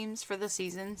these teams for the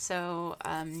season. So,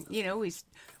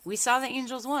 we saw the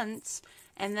Angels once,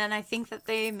 and then I think that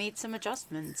they made some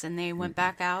adjustments, and they went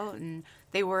back out, and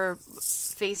they were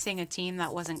facing a team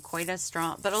that wasn't quite as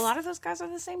strong. But a lot of those guys are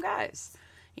the same guys.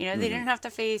 They didn't have to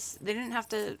face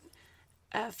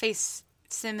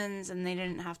Simmons, and they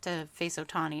didn't have to face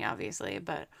Ohtani, obviously.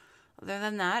 But other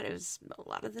than that, it was a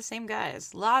lot of the same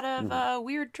guys. A lot of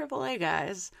weird AAA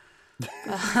guys.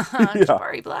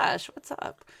 Jabari Blash, what's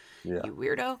up? Yeah. You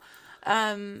weirdo.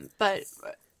 But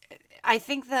I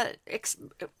think that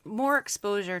more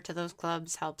exposure to those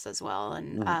clubs helps as well.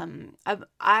 And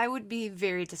I would be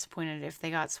very disappointed if they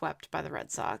got swept by the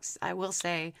Red Sox. I will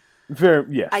say...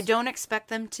 I don't expect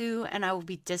them to, and I will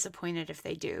be disappointed if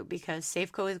they do, because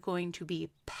Safeco is going to be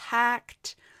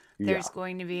packed. There's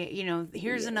going to be,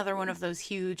 here's another one of those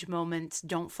huge moments,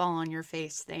 don't fall on your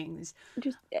face things.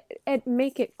 Just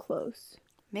make it close.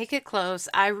 Make it close.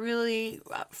 I really,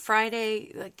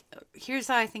 Friday, like, here's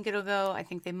how I think it'll go. I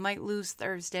think they might lose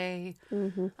Thursday.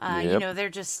 They're having...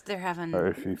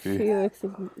 Felix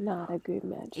is not a good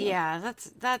matchup. Yeah,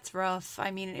 that's rough.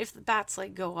 I mean, if the bats,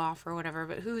 like, go off or whatever,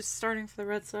 but who's starting for the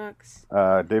Red Sox?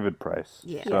 David Price.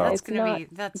 Yeah, so.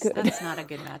 That's not a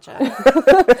good matchup.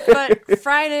 But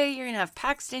Friday, you're going to have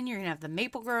Paxton, you're going to have the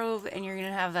Maple Grove, and you're going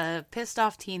to have a pissed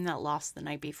off team that lost the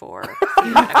night before,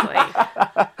 theoretically.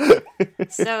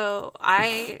 So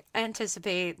I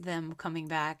anticipate them coming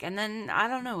back, and then I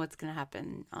don't know what's going to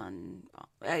happen on.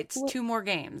 It's 2 more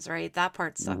games, right? That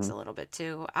part sucks a little bit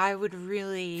too. I would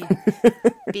really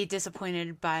be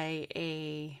disappointed by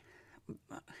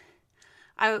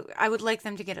I would like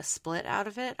them to get a split out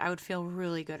of it. I would feel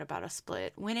really good about a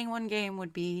split. Winning 1 game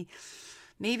would be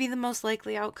maybe the most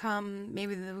likely outcome.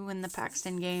 Maybe they win the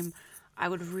Paxton game. I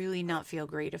would really not feel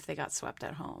great if they got swept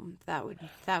at home.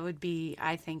 That would be,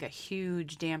 I think, a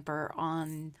huge damper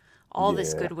on all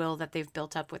this goodwill that they've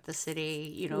built up with the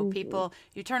city. People,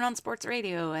 you turn on sports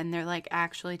radio and they're like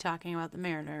actually talking about the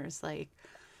Mariners. Like,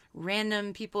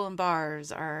 random people in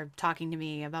bars are talking to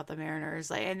me about the Mariners.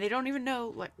 Like, and they don't even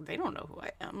know, like, they don't know who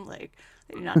I am. Like,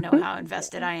 they do not know how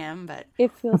invested I am, but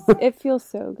it feels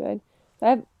so good. I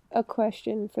have a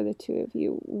question for the two of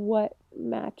you. What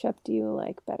matchup do you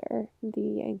like better, the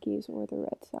Yankees or the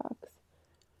Red Sox?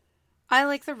 I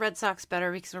like the Red Sox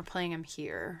better because we're playing them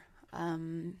here.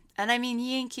 And I mean,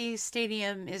 Yankee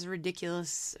Stadium is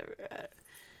ridiculous.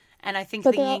 And I think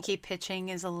the Yankee pitching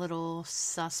is a little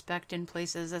suspect in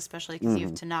places, especially because you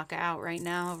have Tanaka out right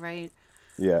now, right?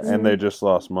 Yeah, and they just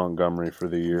lost Montgomery for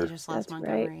the year. They just lost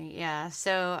Montgomery, yeah.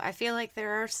 So I feel like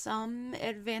there are some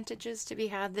advantages to be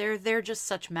had there. They're just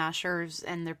such mashers,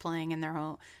 and they're playing in their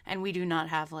home. And we do not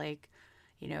have, like,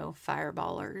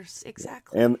 fireballers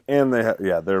exactly. And they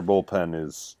their bullpen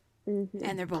is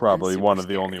And they're both probably super one of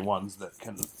the scary. only ones that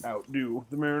can outdo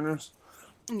the Mariners.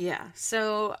 Yeah,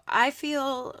 so I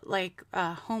feel like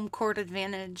home court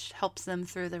advantage helps them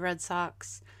through the Red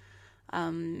Sox,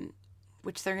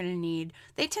 which they're going to need.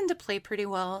 They tend to play pretty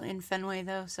well in Fenway,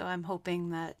 though, so I'm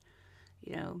hoping that,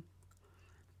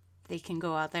 they can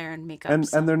go out there and make up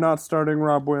And they're not starting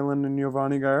Rob Whalen and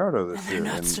Giovanni Gallardo this year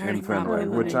in Fenway,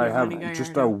 which I have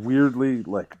just a weirdly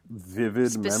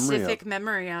vivid specific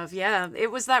memory of. Yeah,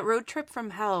 it was that road trip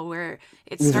from hell where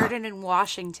it started in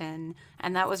Washington,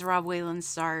 and that was Rob Whalen's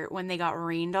start when they got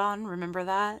rained on. Remember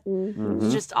that?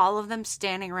 Mm-hmm. Just all of them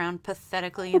standing around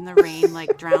pathetically in the rain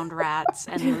like drowned rats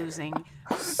and losing.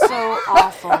 So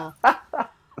awful.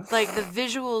 Like the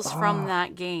visuals from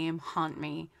that game haunt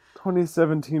me.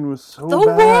 2017 was so The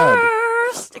bad.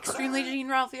 worst! Extremely Gene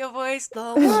Ralphio voice.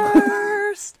 The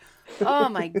worst! Oh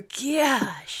my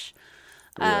gosh.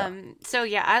 So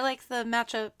yeah, I like the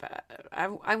matchup.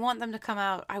 I want them to come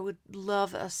out. I would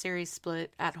love a series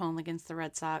split at home against the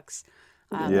Red Sox.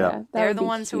 They're the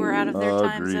ones who are out of their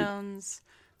time zones.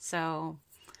 So,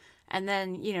 and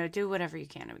then, do whatever you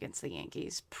can against the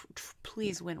Yankees.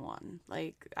 Please win one.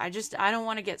 I don't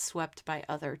want to get swept by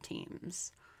other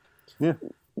teams. Yeah.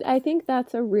 I think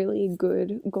that's a really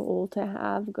good goal to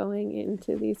have going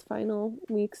into these final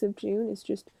weeks of June is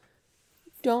just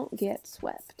don't get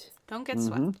swept. Don't get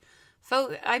swept.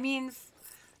 I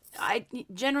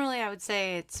would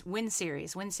say it's win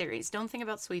series. Don't think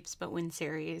about sweeps, but win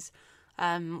series.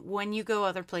 When you go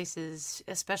other places,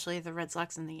 especially the Red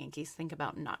Sox and the Yankees, think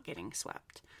about not getting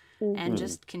swept. And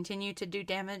just continue to do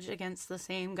damage against the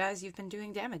same guys you've been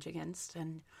doing damage against.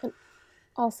 And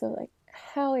also,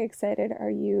 how excited are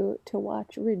you to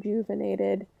watch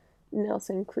rejuvenated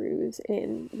Nelson Cruz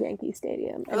in Yankee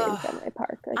Stadium and in Fenway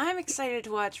Park? I'm excited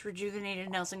to watch rejuvenated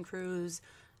Nelson Cruz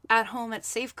at home at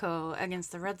Safeco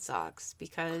against the Red Sox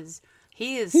because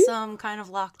he is some kind of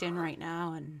locked in right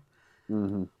now, and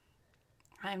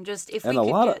I'm just I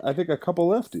think a couple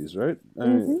lefties, right?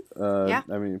 Yeah.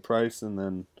 I mean Price, and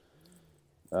then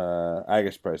I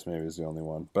guess Price maybe is the only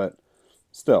one, but.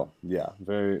 Still, yeah,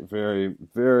 very, very,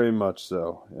 very much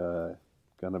so.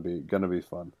 Gonna be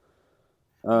fun.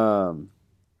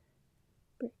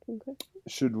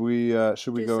 Should we go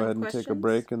ahead and take a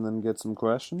break and then get some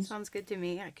questions? Sounds good to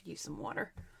me. I could use some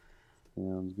water.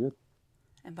 Sounds good.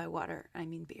 And by water, I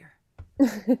mean beer.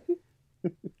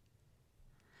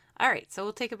 All right, so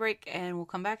we'll take a break and we'll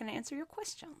come back and answer your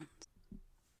questions.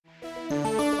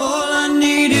 All I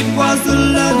needed was the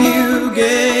love you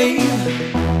gave.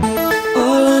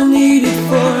 All I needed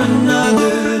for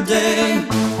another day,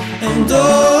 and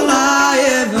all I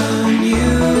ever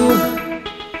knew,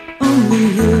 only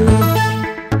you.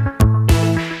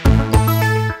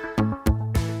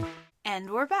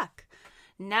 And we're back.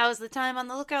 Now is the time on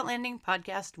the Lookout Landing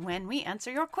podcast when we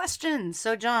answer your questions.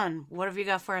 So, John, what have you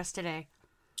got for us today?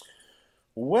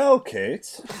 Well,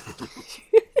 Kate,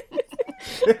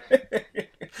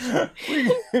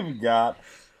 we've got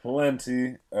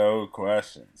plenty of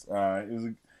questions. I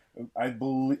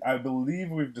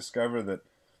believe we've discovered that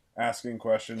asking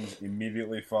questions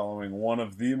immediately following one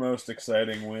of the most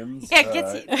exciting wins. Yeah,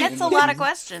 it gets a lot of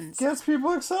questions. Gets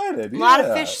people excited. A lot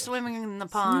of fish swimming in the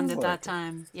pond at that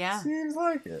time. Yeah. Seems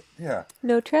like it. Yeah.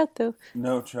 No trout, though.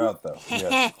 No trout, though.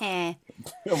 Yes.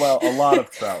 Well, a lot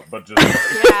of trout, but just...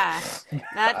 Yeah.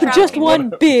 That trout just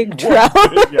one big trout.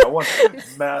 One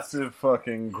massive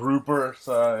fucking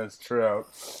grouper-sized trout.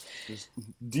 Just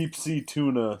deep-sea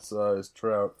tuna-sized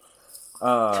trout.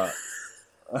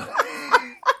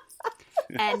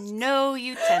 And no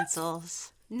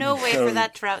utensils. No way for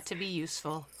that trout to be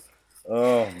useful.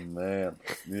 Oh, man.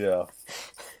 Yeah.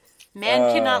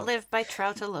 Man cannot live by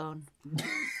trout alone.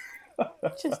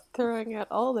 Just throwing out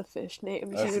all the fish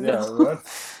names, you Yeah, know.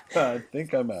 I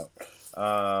think I'm out.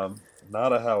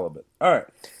 Not a halibut. All right.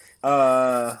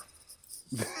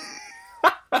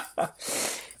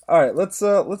 All right, let's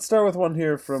start with one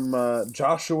here from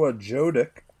Joshua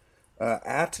Jodick,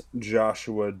 at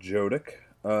Joshua Jodick.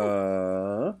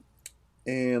 And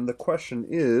the question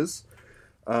is,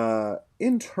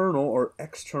 internal or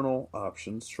external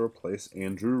options to replace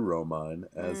Andrew Romine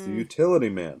as the utility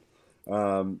man.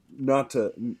 Not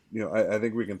to, I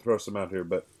think we can throw some out here,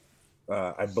 but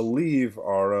I believe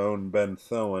our own Ben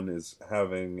Thoen is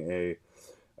having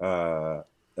a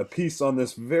piece on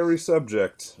this very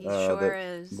subject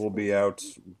that will be out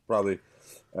probably.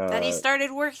 That he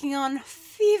started working on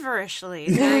feverishly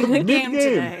during the game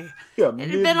today. Yeah, it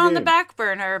had been on the back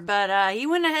burner, but he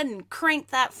went ahead and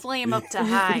cranked that flame up to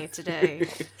high today.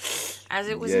 As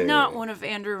it was not one of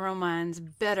Andrew Romine's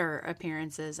better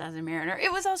appearances as a Mariner.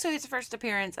 It was also his first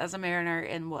appearance as a Mariner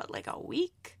in, a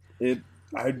week?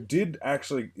 I did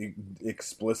actually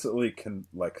explicitly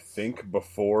think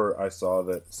before I saw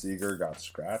that Seager got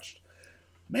scratched.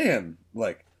 Man,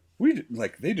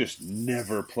 they just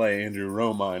never play Andrew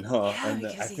Romine, huh? Yeah, and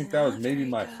I think that was maybe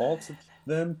my fault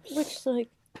then. Which,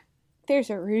 there's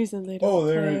a reason they don't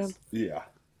play him. Yeah.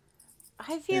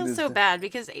 I feel so bad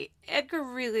because Edgar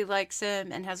really likes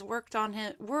him and has worked on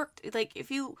him.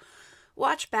 If you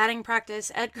watch batting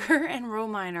practice, Edgar and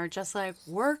Romine are just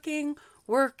working.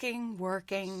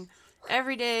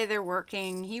 Every day they're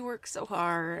working. He works so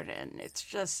hard, and it's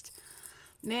just,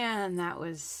 man, that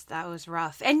was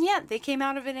rough. And yet they came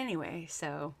out of it anyway.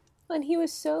 So. And he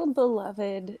was so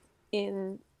beloved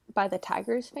by the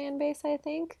Tigers fan base, I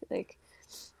think.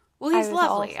 Well, he's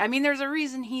lovely. I mean, there's a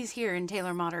reason he's here and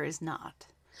Taylor Motter is not.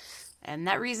 And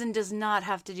that reason does not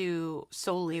have to do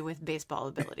solely with baseball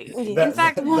ability. In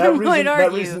fact, one might argue...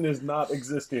 That reason does not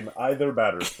exist in either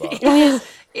batter spot.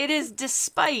 It is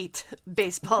despite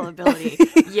baseball ability,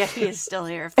 yet he is still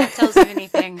here. If that tells you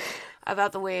anything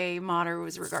about the way Motter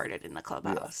was regarded in the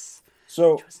clubhouse. Yeah.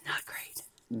 So, which was not great.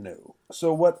 No.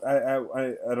 So what, I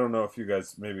don't know if you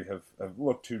guys maybe have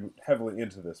looked too heavily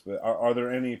into this, but are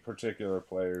there any particular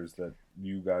players that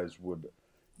you guys would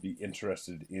be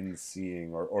interested in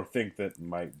seeing or think that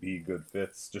might be good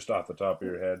fits just off the top of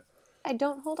your head? I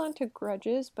don't hold on to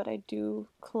grudges, but I do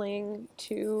cling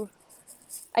to...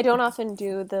 I don't often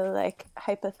do the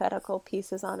hypothetical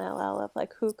pieces on LL of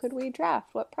who could we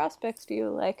draft? What prospects do you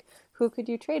like? Who could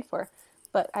you trade for?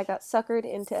 But I got suckered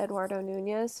into Eduardo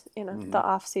Nunez in the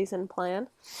off-season plan,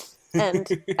 and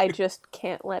I just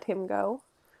can't let him go.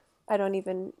 I don't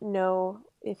even know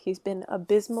if he's been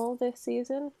abysmal this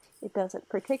season. It doesn't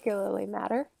particularly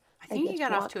matter. I think he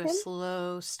got off to a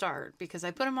slow start because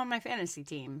I put him on my fantasy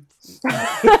team.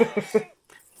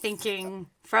 Thinking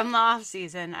from the off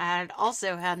season, I had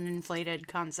also had an inflated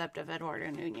concept of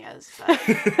Eduardo Nunez. But,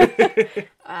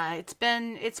 it's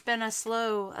been a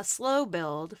slow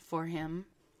build for him.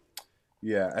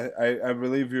 Yeah, I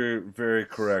believe you're very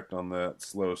correct on that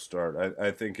slow start. I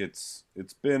think it's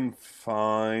been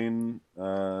fine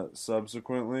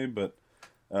subsequently, but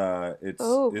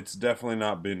it's definitely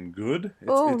not been good.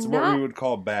 It's what we would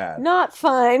call bad. Not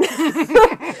fine.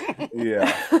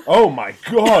 Yeah. Oh my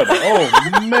God.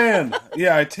 Oh man.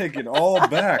 Yeah, I take it all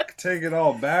back. Take it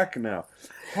all back now.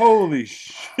 Holy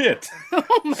shit.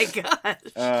 Oh my God.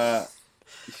 I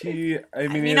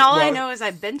know is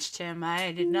I benched him.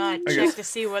 I did not check to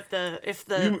see if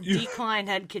the decline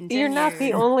had continued. You're not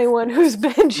the only one who's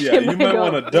benched him. Yeah, you might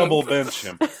want to double bench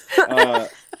him.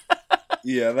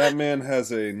 Yeah, that man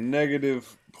has a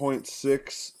negative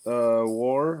 0.6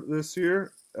 WAR this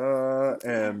year,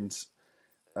 and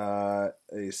a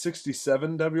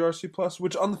 67 WRC plus,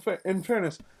 which in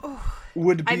fairness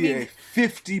would be a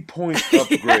 50-point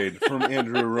upgrade from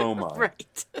Andrew Romine.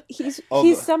 Right. He's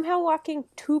somehow walking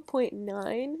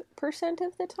 2.9%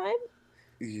 of the time.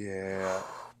 Yeah.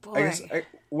 Boy. I guess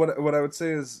what I would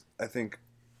say is I think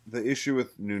the issue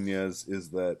with Nunez is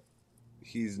that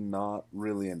he's not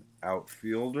really an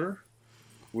outfielder,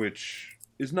 which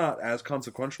is not as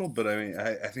consequential. But I mean,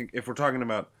 I think if we're talking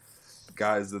about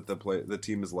guys that the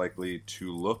team is likely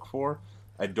to look for,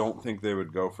 I don't think they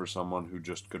would go for someone who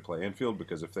just could play infield,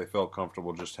 because if they felt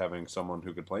comfortable just having someone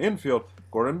who could play infield,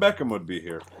 Gordon Beckham would be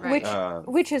here. Right.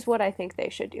 Which is what I think they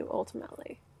should do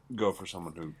ultimately. Go for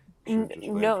someone who should just play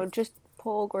infield. Just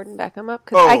pull Gordon Beckham up.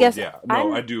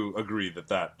 I do agree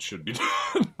that should be done.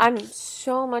 I'm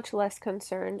so much less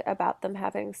concerned about them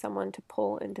having someone to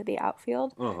pull into the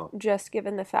outfield, just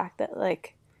given the fact that,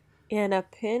 in a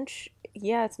pinch,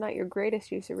 it's not your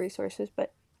greatest use of resources,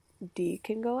 but D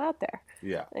can go out there.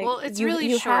 Yeah. It's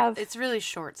really short. It's really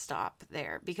shortstop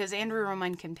there, because Andrew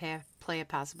Romine can play a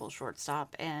passable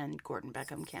shortstop and Gordon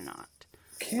Beckham cannot.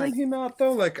 Can he not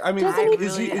though?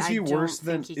 Is he worse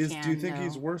than? Do you think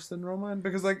he's worse than Romine?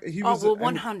 Because he was.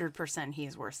 100%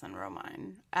 he's worse than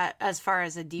Romine. As far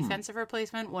as a defensive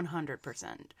replacement,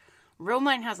 100%.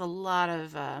 Romine has a lot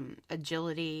of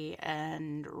agility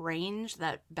and range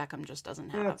that Beckham just doesn't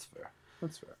have. Yeah,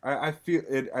 that's fair. I feel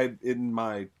it. In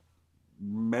my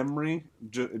memory,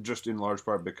 just in large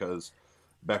part because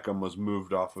Beckham was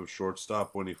moved off of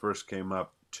shortstop when he first came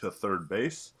up to third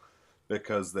base,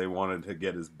 because they wanted to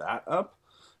get his bat up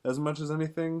as much as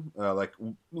anything.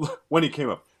 When he came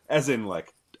up, as in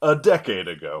a decade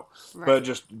ago. Right. But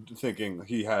just thinking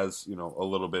he has, a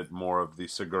little bit more of the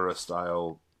Segura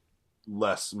style,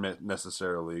 less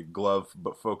necessarily glove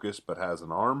but focus, but has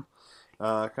an arm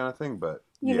kind of thing. But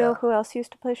you know who else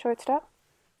used to play shortstop?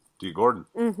 D. Gordon.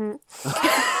 Mm-hmm.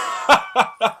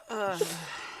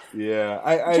 Yeah,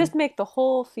 I just make the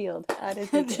whole field out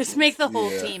of D. Just make the whole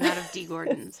team out of D.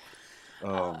 Gordons.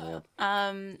 Oh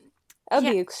man. That'd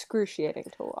be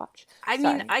excruciating to watch. I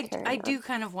Sorry, mean, I carry on. do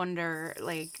kind of wonder,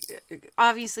 like,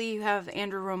 obviously you have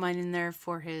Andrew Romine in there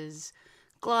for his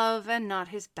glove and not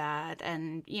his bat,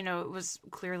 and, you know, it was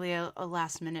clearly a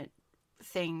last-minute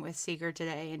thing with Seager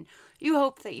today, and you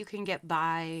hope that you can get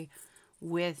by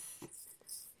with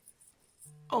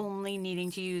only needing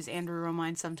to use Andrew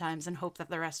Romine sometimes and hope that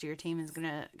the rest of your team is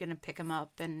gonna pick him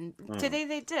up, and today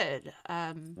they did.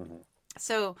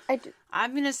 So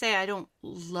I'm going to say I don't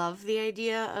love the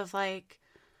idea of, like,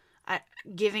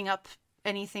 giving up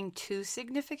anything too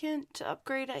significant to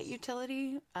upgrade at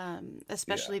utility,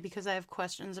 especially because I have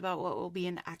questions about what will be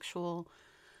an actual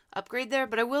upgrade there.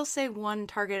 But I will say one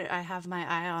target I have my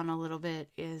eye on a little bit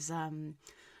is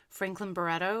Franklin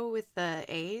Barreto with the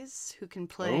A's, who can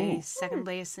play second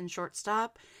base and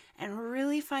shortstop and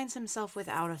really finds himself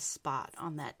without a spot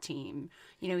on that team.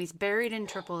 You know, he's buried in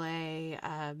AAA.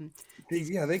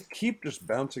 They keep just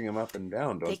bouncing him up and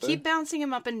down, don't they? They keep bouncing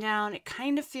him up and down. It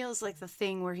kind of feels like the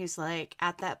thing where he's, like,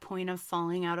 at that point of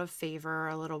falling out of favor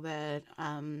a little bit.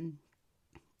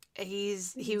 He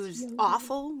was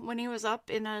awful when he was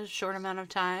up in a short amount of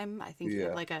time. I think he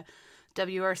had, like, a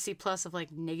WRC plus of,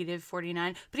 like,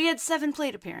 -49. But he had 7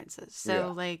 plate appearances.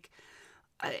 So, like...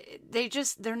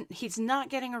 he's not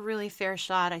getting a really fair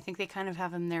shot. I think they kind of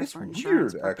have him there for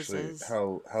insurance purposes.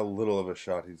 Actually, how little of a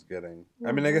shot he's getting.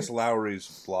 I mean, I guess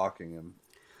Lowry's blocking him.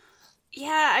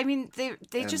 Yeah, I mean,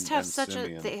 they just have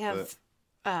Simeon, they have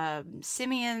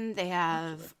Simeon, they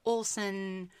have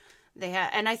Olsen,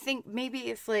 and I think maybe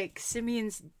if, like,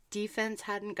 Simeon's defense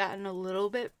hadn't gotten a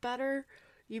little bit better,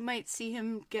 you might see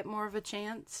him get more of a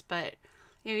chance. But,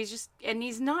 you know,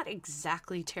 he's not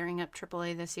exactly tearing up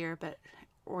AAA this year, but.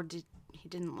 He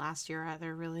didn't last year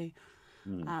either, really.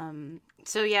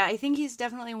 So yeah, I think he's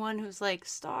definitely one who's, like,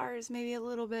 stars maybe a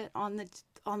little bit on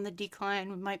the decline.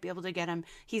 We might be able to get him.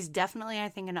 He's definitely, I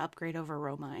think, an upgrade over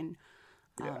Romine.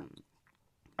 Yeah.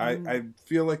 I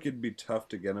feel like it'd be tough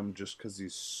to get him just because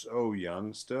he's so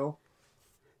young still.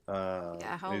 How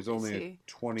he's old is only he?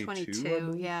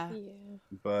 22, yeah.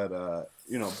 But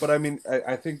you know, but I mean,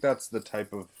 I think that's the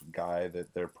type of guy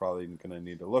that they're probably going to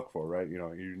need to look for, right? You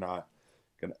know, you're not.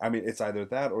 I mean, it's either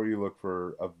that or you look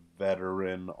for a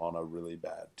veteran on a really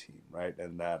bad team, right?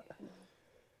 And that,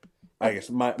 I guess,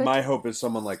 my hope is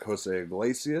someone like Jose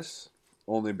Iglesias,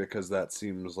 only because that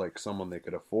seems like someone they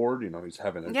could afford. You know, he's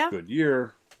having a good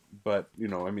year, but, you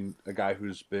know, I mean, a guy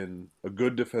who's been a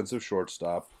good defensive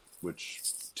shortstop, which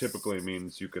typically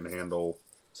means you can handle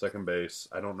second base.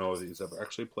 I don't know if he's ever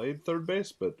actually played third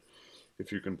base, but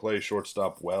if you can play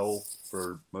shortstop well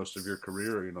for most of your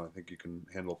career, you know, I think you can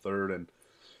handle third. And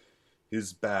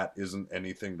his bat isn't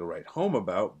anything to write home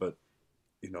about, but,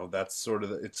 you know, that's sort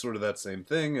of it's sort of that same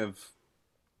thing of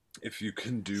if you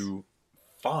can do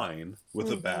fine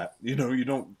with a bat, you know,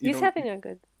 he's having a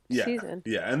good season.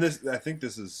 Yeah, and I think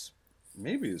this is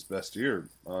maybe his best year,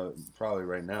 probably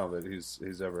right now that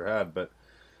he's ever had. But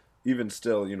even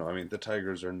still, you know, I mean, the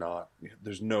Tigers are not.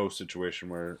 There's no situation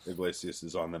where Iglesias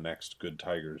is on the next good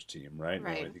Tigers team, right?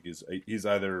 Right. No, I think he's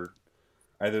either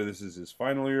this is his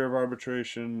final year of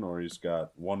arbitration, or he's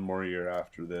got one more year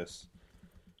after this.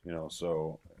 You know,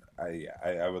 so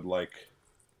I would like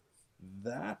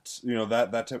that. You know,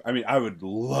 that type. I mean, I would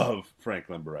love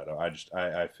Franklin Barreto.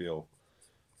 I feel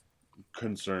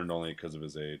concerned only because of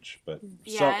his age, but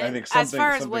I think something.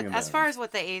 As far as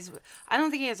what the A's, I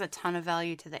don't think he has a ton of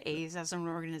value to the A's as an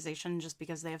organization, just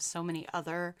because they have so many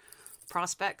other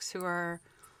prospects who are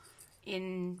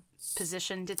in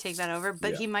position to take that over.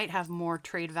 But he might have more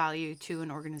trade value to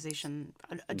an organization,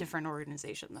 a different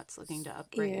organization that's looking to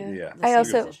upgrade. Yeah, I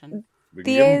also position. We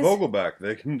can give him Vogelback.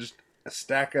 They can just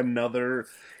stack another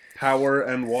power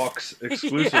and walks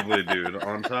exclusively, dude,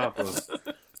 on top of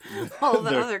all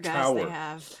the other guys tower. They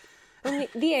have. And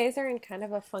the A's are in kind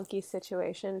of a funky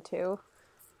situation too,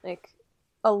 like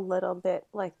a little bit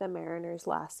like the Mariners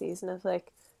last season. Of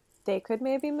like, they could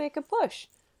maybe make a push.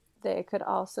 They could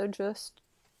also just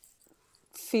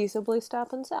feasibly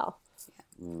stop and sell.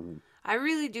 Yeah. Mm-hmm. I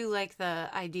really do like the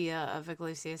idea of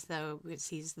Iglesias, though, because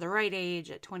he's the right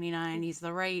age at 29. He's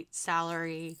the right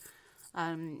salary.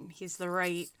 He's the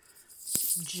right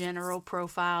general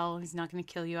profile. He's not going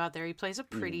to kill you out there. He plays a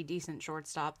pretty decent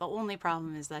shortstop. The only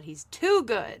problem is that he's too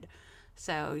good.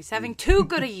 So he's having too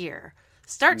good a year.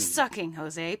 Start sucking,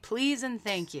 Jose. Please and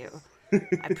thank you.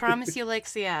 I promise you like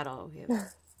Seattle.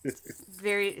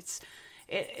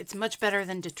 It's much better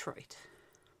than Detroit.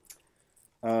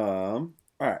 All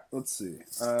right, let's see.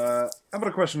 How about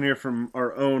a question here from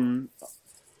our own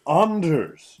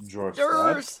Anders,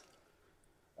 Jorstad.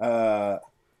 Durs.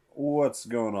 What's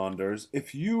going on, Durs?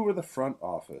 If you were the front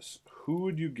office, who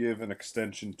would you give an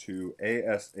extension to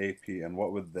ASAP, and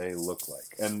what would they look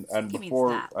like? And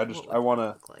before I want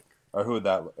to, who would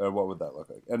that? What would that look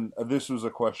like? And this was a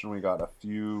question we got a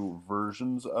few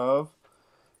versions of,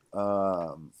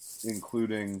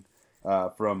 including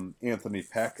from Anthony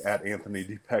Peck at Anthony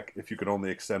D. Peck. If you could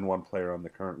only extend one player on the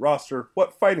current roster,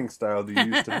 what fighting style do you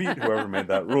use to beat whoever made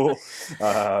that rule?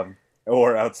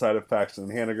 Or outside of Paxton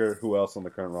and Haniger, who else on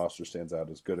the current roster stands out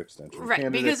as good extension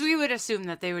candidates? Because we would assume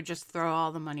that they would just throw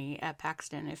all the money at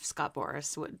Paxton if Scott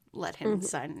Boras would let him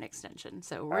sign an extension.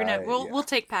 So we'll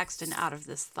take Paxton out of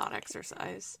this thought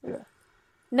exercise. Yeah.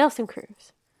 Nelson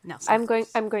Cruz. I'm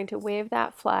Cruz. going to wave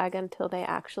that flag until they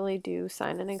actually do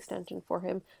sign an extension for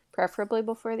him, preferably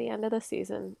before the end of the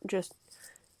season. Just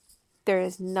there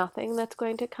is nothing that's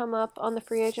going to come up on the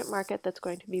free agent market that's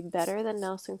going to be better than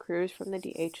Nelson Cruz from the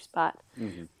DH spot.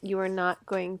 Mm-hmm. You are not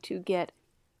going to get,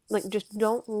 just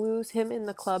don't lose him in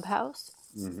the clubhouse.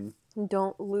 Mm-hmm.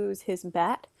 Don't lose his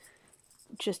bat.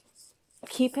 Just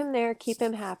keep him there. Keep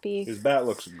him happy. His bat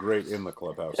looks great in the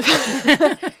clubhouse.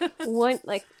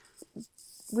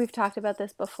 We've talked about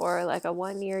this before, like a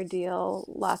 1-year deal,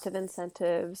 lots of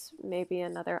incentives, maybe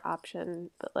another option,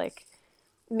 but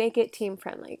make it team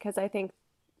friendly, because I think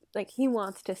he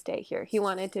wants to stay here. He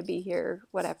wanted to be here,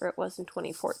 whatever it was in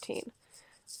 2014.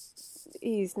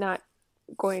 He's not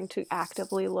going to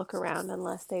actively look around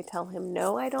unless they tell him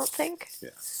no, I don't think. Yeah.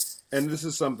 And this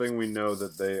is something we know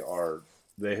that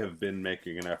they have been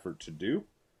making an effort to do.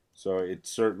 So it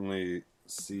certainly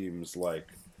seems like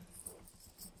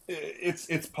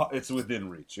it's within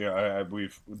reach. Yeah, Ryan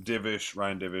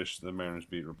Divish, the Mariners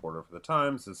beat reporter for the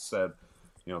Times, has said,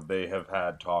 they have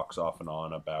had talks off and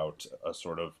on about a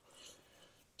sort of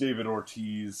David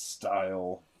Ortiz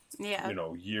style,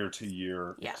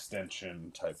 year-to-year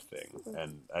extension type thing.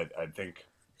 And I think...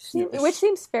 which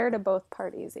seems fair to both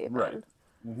parties, even. Right.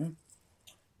 Mm-hmm.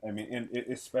 I mean, and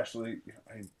especially,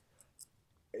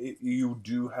 you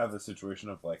do have a situation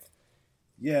of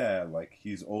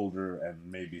he's older and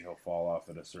maybe he'll fall off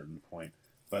at a certain point.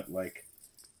 But,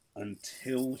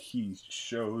 until he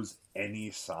shows any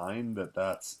sign that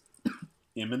that's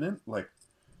imminent,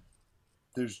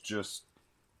 there's just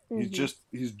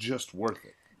he's just worth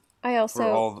it. I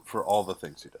also for all the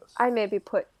things he does. I maybe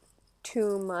put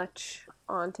too much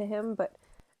onto him, but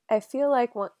I feel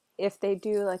like if they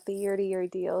do the year-to-year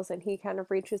deals and he kind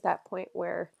of reaches that point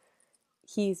where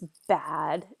he's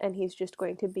bad and he's just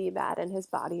going to be bad and his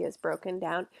body is broken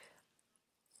down,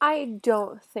 I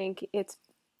don't think it's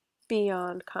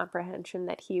beyond comprehension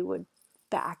that he would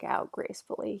back out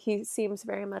gracefully. He seems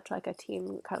very much like a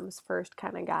team comes first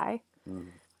kind of guy. Mm.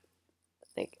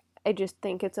 I just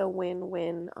think it's a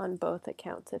win-win on both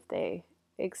accounts if they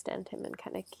extend him and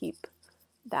kind of keep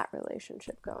that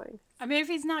relationship going. I mean, if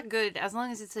he's not good, as long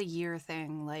as it's a year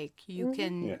thing, you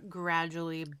can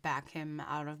gradually back him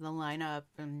out of the lineup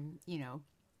and,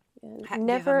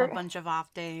 give him a bunch of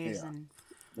off days. Yeah.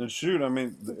 And shoot, I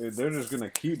mean, they're just going to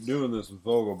keep doing this with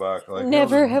Vogelbach.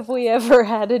 Never have we ever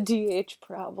had a DH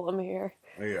problem here.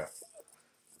 Yeah.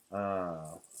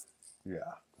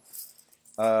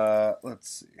 Let's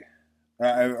see.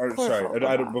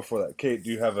 Before that, Kate,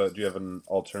 do you have an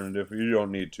alternative? You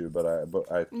don't need to, but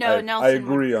I Nelson, I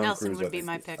agree on Nelson Cruz. would be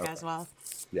my pick as well.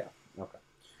 Yeah. Okay.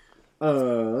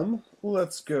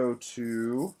 Let's go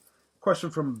to a question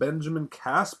from Benjamin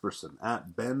Casperson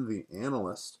at Ben the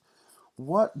Analyst.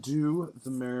 What do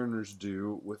the Mariners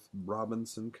do with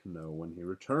Robinson Cano when he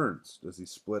returns? Does he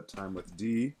split time with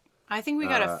D? I think we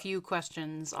got a few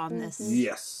questions on this.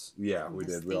 Yes. Yeah, we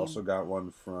did. We also got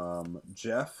one from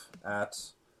Jeff at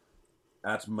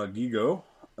Magigo,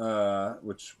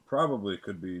 which probably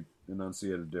could be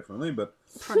enunciated differently, but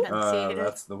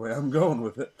that's the way I'm going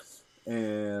with it.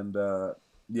 And, I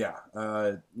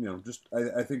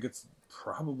think it's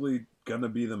probably going to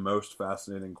be the most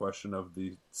fascinating question of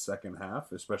the second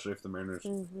half, especially if the Mariners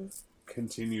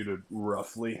continue to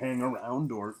roughly hang around,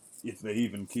 or if they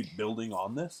even keep building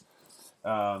on this.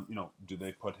 Do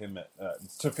they put him at,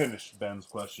 to finish Ben's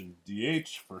question,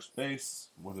 DH, first base?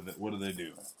 What do they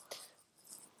do?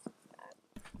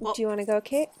 Well, do you want to go,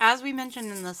 Kate? As we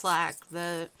mentioned in the Slack,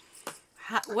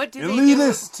 what do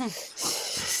Elitist. they do?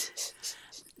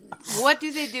 What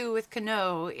do they do with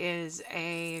Cano is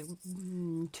a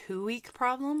 2-week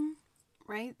problem,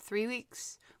 right? 3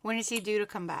 weeks. When is he due to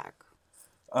come back?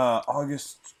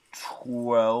 August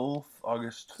 12th,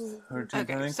 August 13th,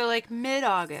 okay, I think. So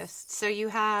mid-August. So you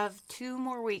have 2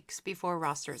 more weeks before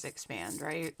rosters expand,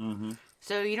 right? Mm-hmm.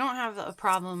 So you don't have a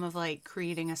problem of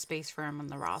creating a space for him on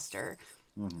the roster.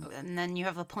 and then you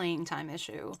have a playing time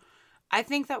issue. I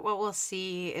think that what we'll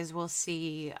see is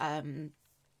and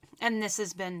this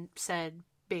has been said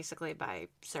basically by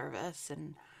Service,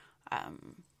 and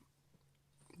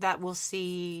that we'll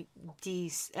see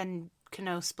Deese and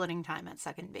Cano splitting time at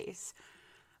second base,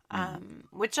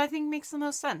 which I think makes the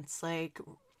most sense. Like,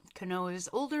 Cano is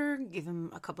older, give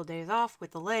him a couple days off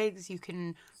with the legs. You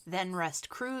can then rest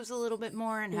Cruz a little bit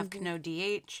more and have Cano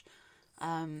DH,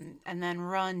 and then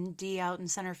run D out in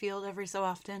center field every so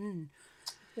often.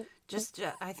 Just,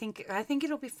 I think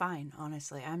it'll be fine.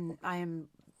 Honestly, I am.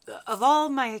 Of all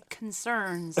my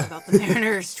concerns about the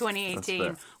Mariners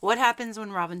 2018, what happens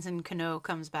when Robinson Cano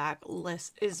comes back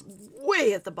list is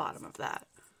way at the bottom of that.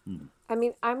 I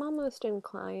mean, I'm almost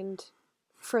inclined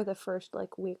for the first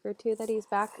week or two that he's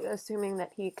back, assuming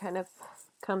that he kind of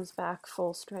comes back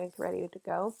full strength, ready to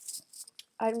go.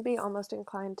 I'd be almost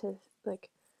inclined to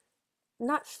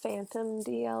not phantom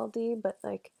DLD, but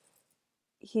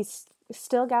he's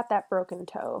still got that broken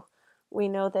toe. We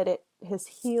know that it has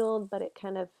healed, but it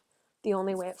kind of, the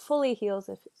only way it fully heals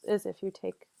is if you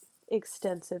take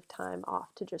extensive time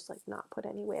off to just not put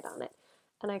any weight on it.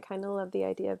 And I kind of love the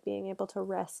idea of being able to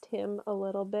rest him a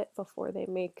little bit before they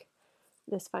make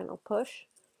this final push.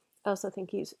 I also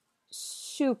think he's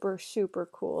super, super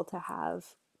cool to have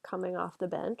coming off the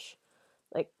bench,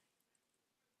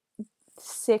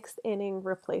 6th inning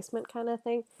replacement kind of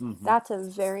thing. That's a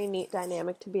very neat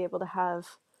dynamic to be able to have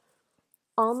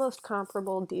almost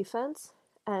comparable defense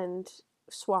and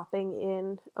swapping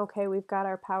in, okay, we've got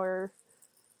our power,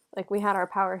 we had our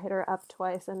power hitter up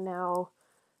twice, and now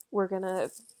we're gonna,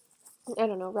 I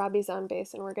don't know, Robbie's on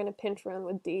base and we're gonna pinch run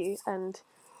with D, and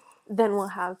then we'll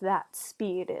have that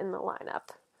speed in the lineup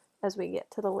as we get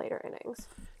to the later innings.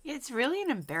 It's really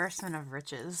an embarrassment of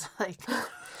riches.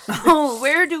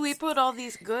 Where do we put all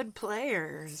these good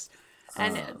players?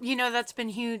 And, that's been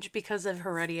huge because of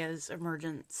Heredia's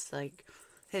emergence.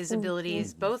 His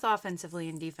abilities, both offensively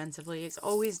and defensively, is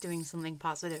always doing something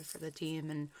positive for the team.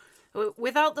 And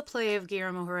without the play of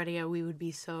Guillermo Heredia, we would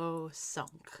be so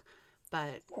sunk.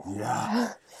 But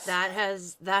that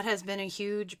has been a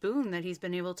huge boon that he's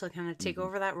been able to kind of take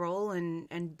over that role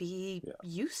and be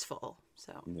useful.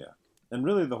 So and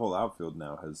really the whole outfield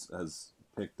now has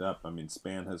picked up. I mean,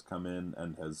 Span has come in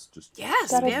and has just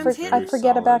I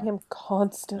forget about him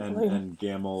constantly. And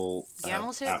Gamel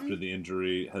after the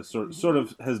injury has sort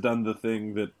of has done the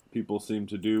thing that people seem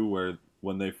to do, where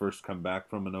when they first come back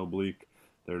from an oblique,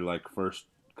 their first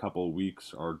couple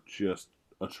weeks are just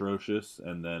atrocious,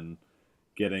 and then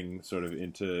getting sort of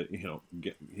into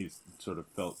he's sort of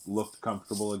looked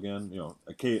comfortable again.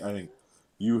 I think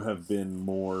you have been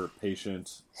more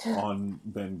patient on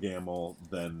Ben Gamel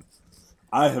than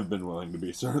I have been willing to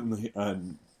be, certainly,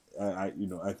 and I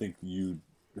think you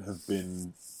have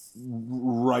been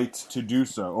right to do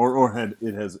so, or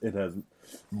it has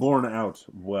borne out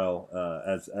well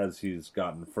as he's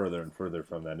gotten further and further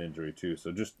from that injury too.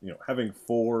 So just having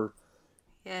 4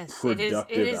 productive it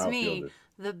is outfielders. Me,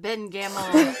 the Ben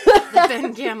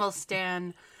Gamel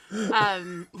stan.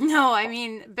 No, I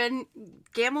mean Ben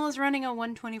Gamel is running a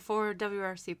 124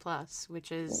 WRC plus,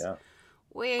 which is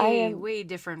way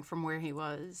different from where he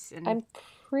was. And I'm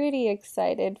pretty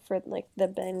excited for the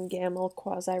Ben Gamel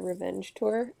quasi revenge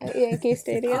tour at Yankee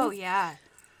Stadium. Oh yeah,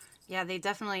 they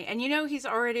definitely. And he's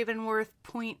already been worth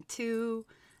 0.2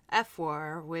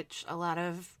 FWAR, which a lot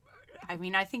of. I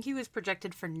mean, I think he was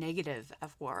projected for negative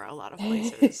FWAR a lot of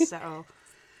places. So.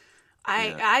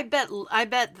 I bet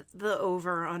the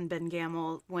over on Ben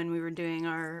Gamel when we were doing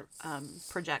our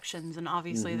projections, and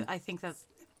obviously I think that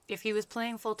if he was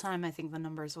playing full time, I think the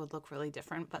numbers would look really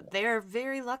different. But they're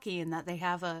very lucky in that they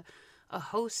have a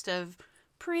host of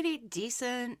pretty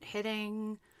decent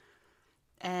hitting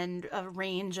and a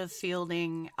range of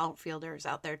fielding outfielders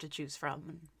out there to choose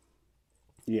from.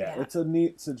 Yeah, it's a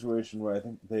neat situation where I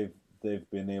think they've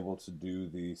been able to do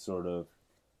the sort of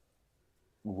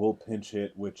we'll pinch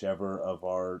hit whichever of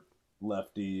our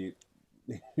lefty,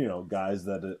 guys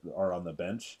that are on the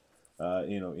bench,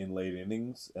 in late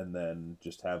innings, and then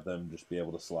just have them just be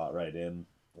able to slot right in.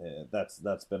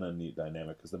 That's been a neat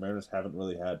dynamic because the Mariners haven't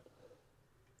really had,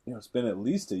 it's been at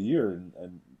least a year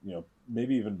and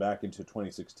maybe even back into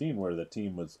 2016 where the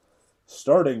team was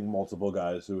starting multiple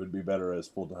guys who would be better as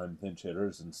full-time pinch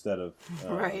hitters instead of,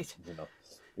 right.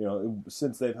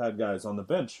 Since they've had guys on the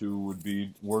bench who would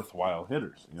be worthwhile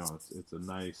hitters. It's a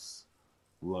nice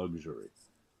luxury.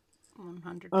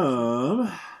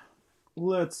 100%.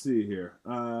 Let's see here.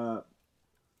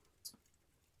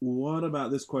 What about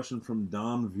this question from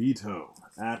Don Vito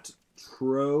at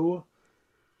Tro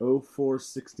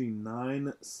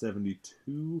 0469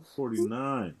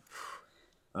 7249?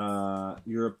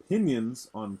 your opinions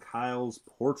on Kyle's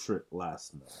portrait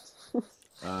last night.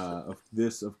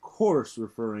 This, of course,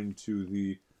 referring to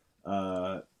the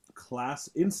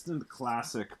instant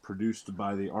classic produced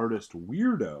by the artist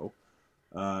Weirdo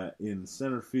in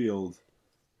center field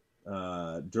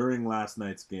during last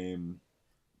night's game,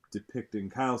 depicting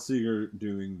Kyle Seager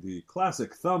doing the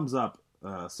classic thumbs up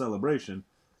celebration,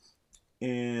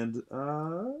 and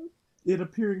it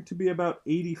appearing to be about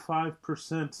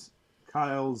 85%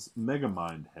 Kyle's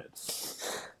Megamind head.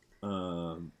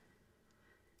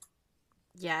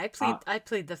 Yeah, I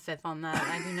played the fifth on that.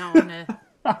 I do not want to.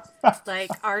 Like,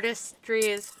 artistry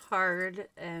is hard,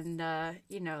 and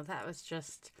that was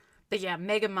just. But yeah,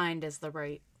 Megamind is the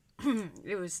right.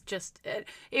 It was just.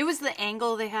 It was the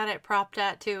angle they had it propped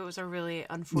at too. It was a really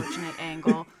unfortunate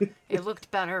angle. It looked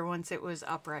better once it was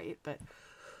upright, but.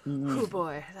 Oh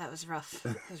boy, that was rough.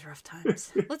 It was rough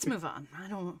times. Let's move on. I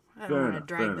don't want to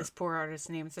drag this poor artist's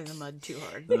name through the mud too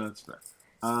hard. No, that's fair.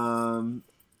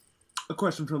 A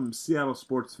question from Seattle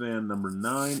sports fan number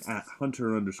 9 at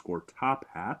Hunter_Top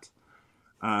Hat.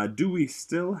 Do we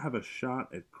still have a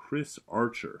shot at Chris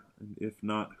Archer? And if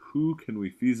not, who can we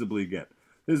feasibly get?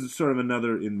 This is sort of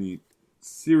another in the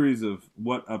series of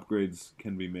what upgrades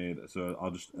can be made. So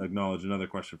I'll just acknowledge another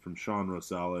question from Sean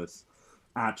Rosales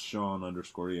at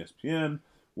Sean_ESPN.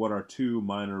 What are 2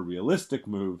 minor realistic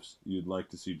moves you'd like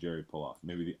to see Jerry pull off?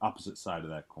 Maybe the opposite side of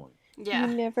that coin. Yeah.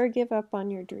 You never give up on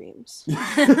your dreams.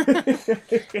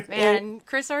 Man,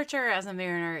 Chris Archer as a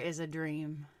Mariner is a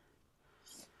dream.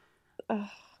 Oh,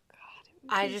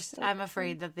 God. I'm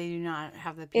afraid that they do not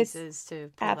have the pieces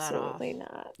to pull that off. Absolutely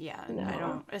not. Yeah, No. I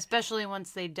don't. Especially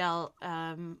once they dealt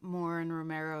Moore and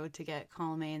Romero to get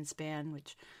Colomé and Span,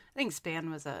 which I think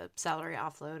Span was a salary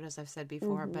offload, as I've said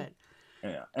before, but...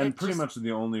 Yeah, and pretty much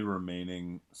the only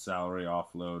remaining salary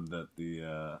offload that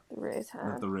the Rays had.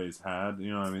 That the Rays had.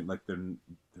 You know what I mean? Like, they're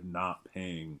not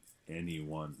paying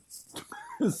anyone.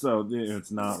 So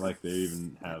it's not like they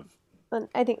even have... And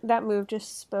I think that move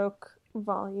just spoke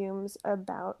volumes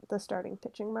about the starting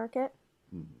pitching market.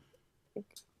 Mm-hmm.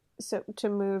 So to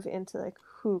move into, like,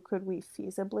 who could we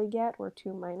feasibly get, or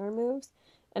 2 minor moves.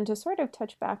 And to sort of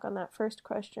touch back on that first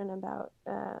question about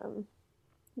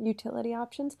utility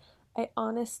options, I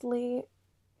honestly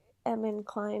am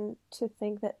inclined to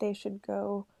think that they should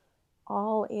go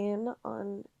all in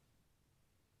on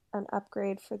an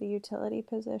upgrade for the utility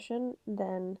position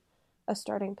than a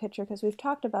starting pitcher, because we've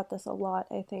talked about this a lot,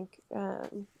 I think, or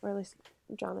at least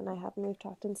John and I have, and we've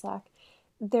talked in Slack.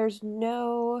 There's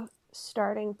no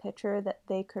starting pitcher that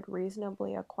they could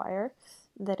reasonably acquire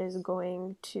that is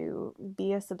going to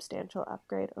be a substantial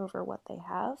upgrade over what they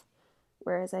have.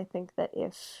 Whereas I think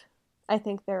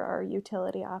there are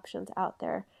utility options out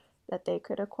there that they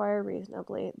could acquire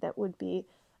reasonably that would be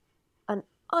an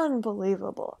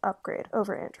unbelievable upgrade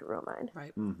over Andrew Romine.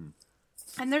 Right. Mm-hmm.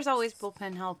 And there's always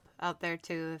bullpen help out there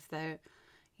too. If they're,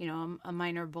 a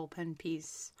minor bullpen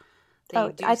piece,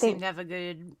 they seem to have a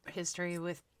good history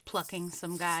with plucking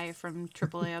some guy from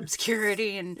AAA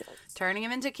obscurity and turning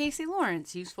him into Casey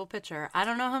Lawrence, useful pitcher. I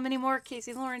don't know how many more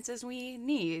Casey Lawrences we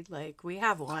need. Like, we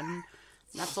have one.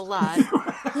 That's a lot.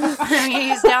 I mean,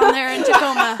 he's down there in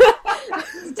Tacoma.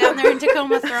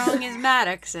 Throwing his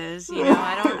Maddoxes.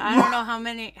 I don't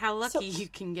know how lucky you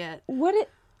can get.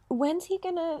 When's he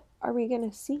are we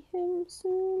gonna see him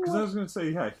soon? Because I was gonna say,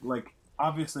 yeah, like,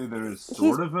 obviously there is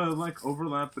sort of a, like,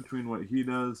 overlap between what he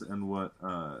does and what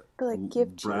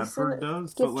give Bradford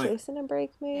does. Give Jason a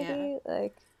break, maybe? Yeah.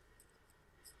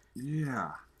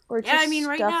 Yeah. Or just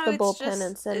right stuff now the it's bullpen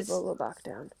and send Vogelbach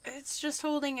down. It's just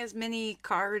holding as many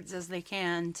cards as they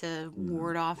can to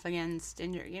ward off against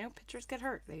injury. Pitchers get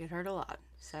hurt. They get hurt a lot.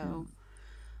 So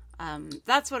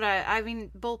that's what I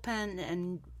mean,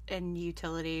 bullpen and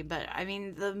utility. But, I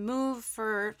mean, the move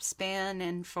for Span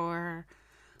and for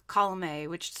Colomé,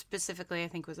 which specifically I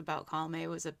think was about Colomé,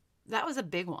 that was a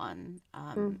big one.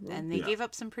 And they gave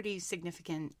up some pretty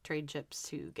significant trade chips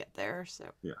to get there. So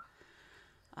yeah.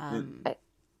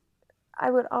 I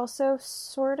would also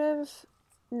sort of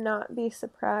not be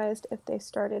surprised if they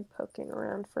started poking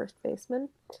around first baseman,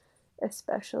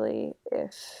 especially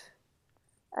if,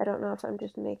 I don't know if I'm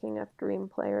just making up dream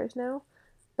players now,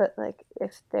 but, like,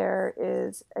 if there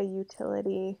is a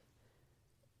utility,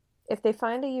 if they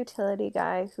find a utility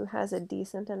guy who has a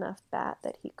decent enough bat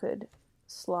that he could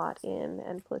slot in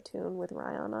and platoon with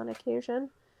Ryan on occasion,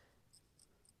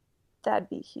 that'd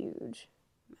be huge.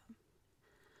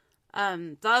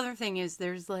 The other thing is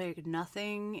there's, like,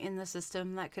 nothing in the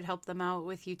system that could help them out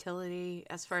with utility.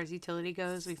 As far as utility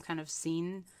goes, we've kind of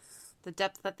seen the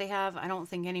depth that they have. I don't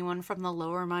think anyone from the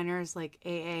lower minors, like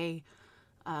AA,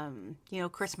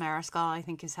 Chris Mariscal, I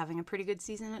think, is having a pretty good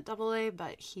season at AA,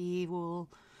 but he will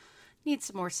need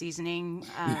some more seasoning.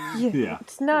 Yeah.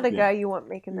 It's not a guy you want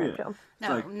making that jump.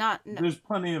 No, no. There's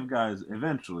plenty of guys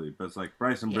eventually, but it's like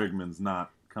Bryson Brigman's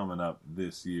not coming up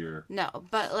this year. No,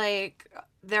 but like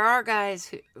there are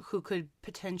guys who could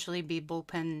potentially be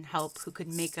bullpen help, who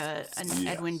could make an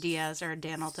Edwin Diaz or a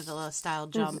Dan Altavilla style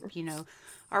jump.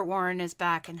 Art Warren is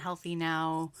back and healthy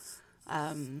now.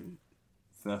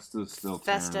 Festa's still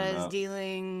Festa is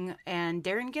dealing, and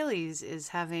Darren Gillies is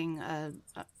having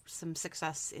some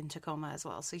success in Tacoma as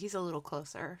well, so he's a little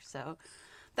closer. So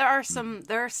there are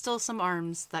still some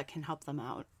arms that can help them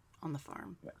out on the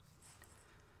farm. Yeah.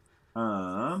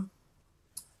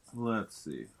 Let's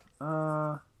see.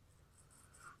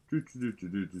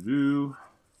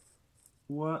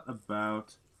 What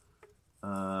about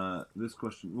this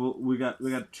question? Well, we got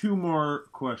two more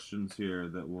questions here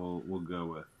that we'll go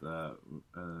with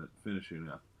finishing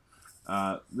up.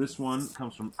 This one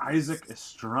comes from Isaac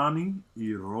Estrani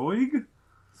Iroig,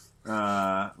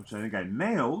 which I think I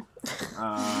nailed.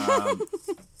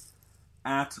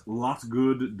 At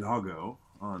Lotgood Doggo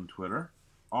on Twitter.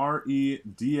 R.E.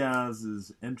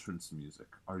 Diaz's entrance music.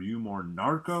 Are you more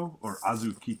Narco or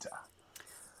Azuquita?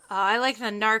 I like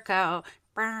the Narco.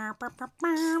 Because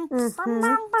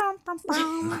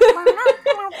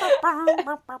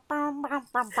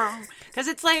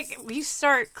it's like you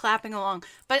start clapping along.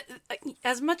 But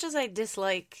as much as I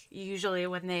dislike usually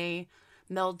when they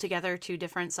meld together two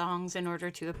different songs in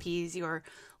order to appease your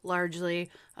largely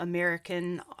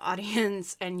American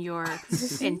audience and your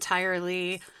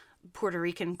entirely Puerto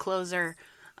Rican closer,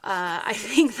 I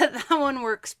think that one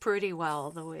works pretty well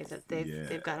the way that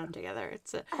they've got them together.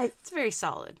 It's very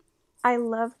solid. I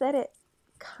love that it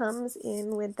comes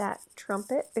in with that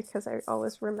trumpet, because I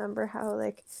always remember how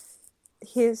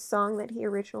his song that he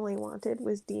originally wanted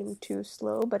was deemed too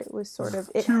slow, but it was sort of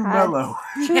too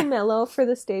mellow for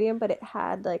the stadium, but it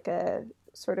had a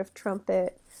sort of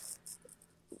trumpet.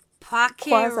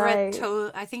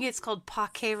 I think it's called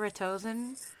Paque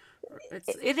Retosin.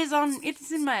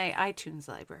 It's in my iTunes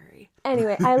library.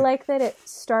 Anyway, I like that it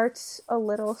starts a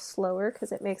little slower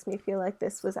because it makes me feel like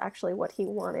this was actually what he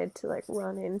wanted to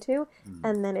run into,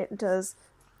 and then it does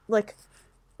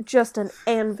just an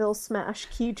anvil smash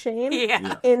keychain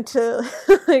into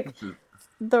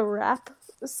the rap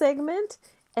segment,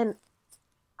 and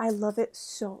I love it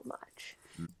so much.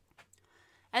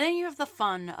 And then you have the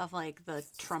fun of the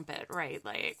trumpet, right?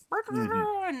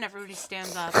 And everybody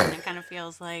stands up, and it kind of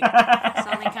feels like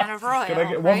something kind of royal. Can I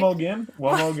get one more again?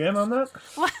 One more again on that?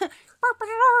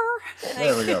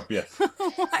 There we go. Yes.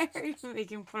 Why are you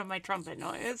making fun of my trumpet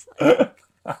noise?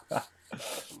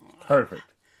 Perfect.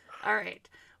 All right.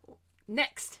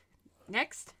 Next.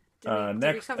 Next and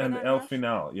El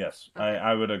Final. Yes, okay.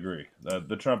 I would agree.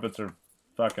 The trumpets are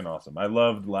fucking awesome. I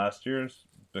loved last year's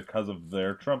because of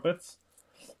their trumpets.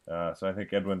 So I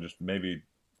think Edwin just maybe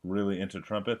really into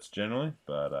trumpets generally,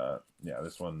 but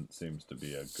this one seems to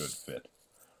be a good fit.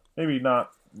 Maybe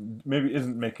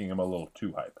isn't making him a little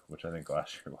too hype, which I think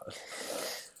last year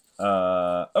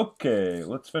was. Okay,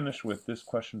 let's finish with this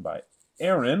question by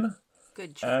Aaron.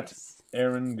 Good choice. At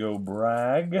Aaron Go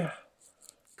Bragg.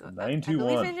 921.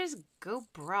 I believe it is Go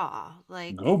Bra.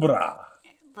 Go Bra.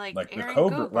 Like the Aaron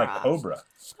Cobra. Go-Bra. Like Cobra.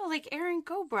 No, like Aaron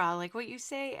Go Bra. Like what you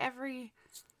say every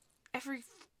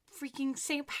freaking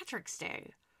St. Patrick's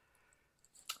Day.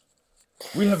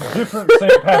 We have different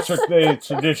St. Patrick's Day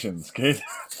traditions, Kate.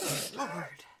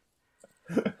 Lord.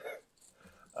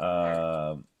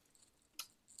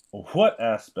 What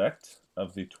aspect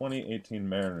of the 2018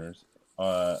 Mariners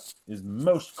is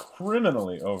most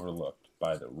criminally overlooked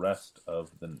by the rest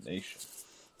of the nation?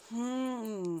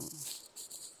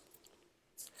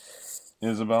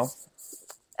 Isabel?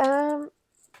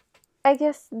 I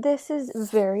guess this is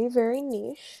very, very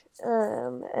niche,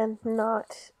 and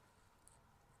not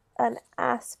an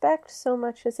aspect so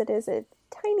much as it is a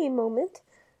tiny moment.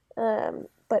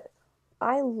 But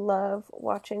I love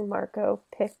watching Marco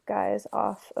pick guys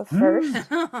off of first.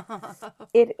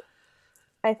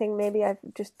 I think maybe I've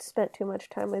just spent too much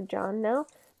time with John now,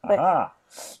 but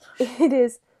it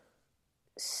is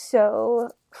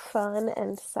so fun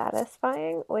and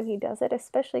satisfying when he does it,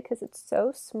 especially because it's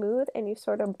so smooth and you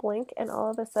sort of blink and all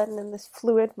of a sudden in this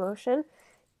fluid motion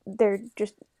they're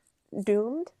just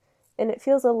doomed, and it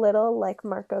feels a little like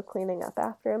Marco cleaning up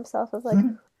after himself of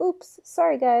oops,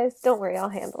 sorry guys, don't worry, I'll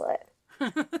handle it.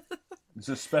 It's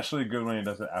especially good when he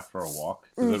does it after a walk,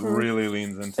 because it really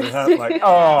leans into that,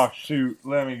 oh shoot,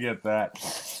 let me get that.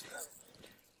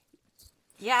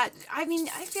 Yeah, I mean,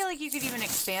 I feel like you could even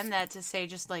expand that to say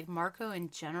just Marco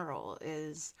in general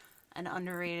is and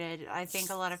underrated. I think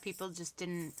a lot of people just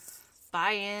didn't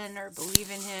buy in or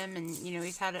believe in him, and you know,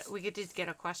 we could just get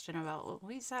a question about, well,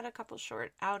 he's had a couple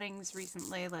short outings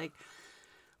recently, like,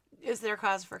 is there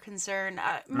cause for concern?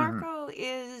 Marco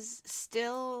is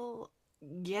still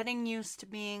getting used to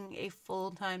being a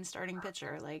full-time starting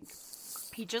pitcher. Like,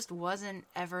 he just wasn't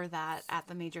ever that at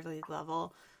the major league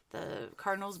level. The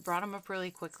Cardinals brought him up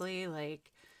really quickly. Like,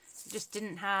 just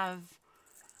didn't have,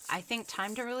 I think,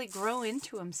 time to really grow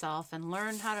into himself and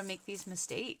learn how to make these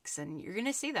mistakes. And you're going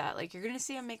to see that. Like, you're going to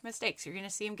see him make mistakes. You're going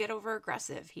to see him get over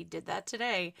aggressive. He did that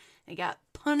today. He got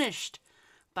punished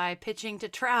by pitching to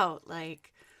Trout.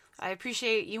 Like, I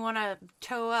appreciate you want to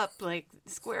toe up, like,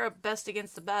 square up best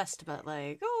against the best, but,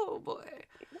 like, oh boy.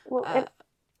 Well,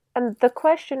 and the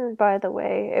question, by the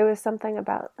way, it was something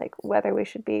about, like, whether we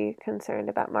should be concerned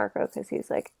about Marco because he's,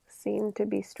 like, seemed to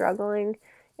be struggling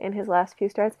in his last few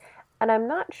starts. And I'm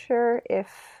not sure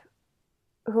if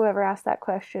whoever asked that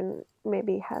question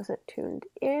maybe hasn't tuned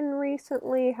in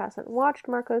recently, hasn't watched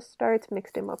Marco's starts,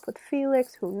 mixed him up with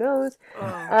Felix, who knows.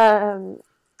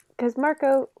 Because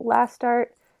Marco, last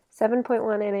start,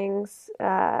 7.1 innings.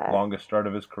 Longest start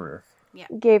of his career. Yeah.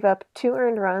 Gave up 2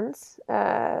 earned runs.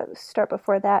 Start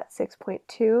before that,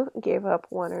 6.2. Gave up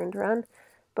 1 earned run.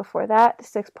 Before that,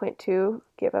 6.2.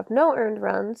 Gave up no earned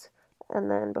runs.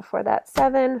 And then before that,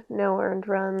 7. No earned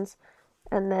runs.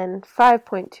 And then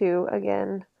 5.2.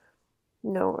 Again,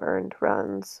 no earned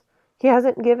runs. He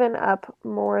hasn't given up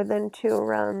more than 2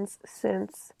 runs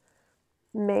since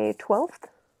May 12th.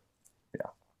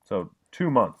 Yeah. So 2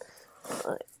 months.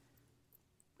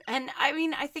 And I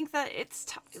mean, I think that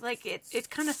it's like it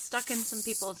kind of stuck in some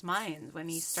people's minds when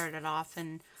he started off,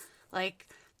 and like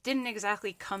didn't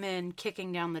exactly come in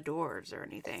kicking down the doors or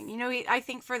anything. You know, I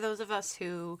think for those of us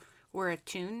who were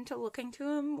attuned to looking to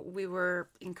him, we were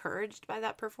encouraged by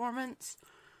that performance.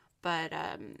 But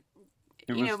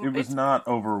it was not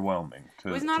overwhelming.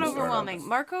 It was not overwhelming.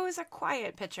 Marco is a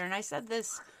quiet pitcher, and I said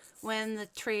this when the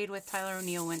trade with Tyler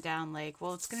O'Neill went down. Like,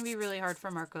 well, it's going to be really hard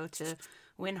for Marco to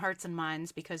win hearts and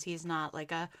minds because he's not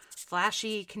like a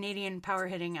flashy Canadian power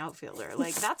hitting outfielder.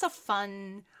 Like, that's a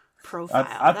fun profile.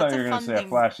 I thought you were going to say a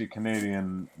flashy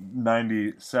Canadian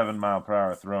 97 mile per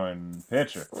hour throwing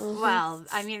pitcher. Well,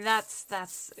 I mean, that's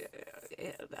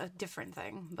a different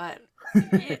thing, but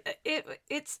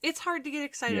it's hard to get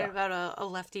excited about a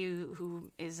lefty who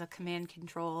is a command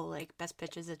control, like best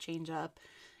pitch is a changeup.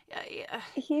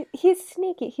 He's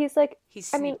sneaky. He's sneaky.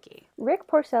 I mean, Rick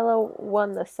Porcello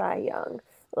won the Cy Young.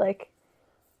 Like,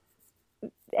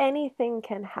 anything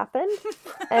can happen,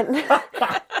 and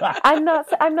I'm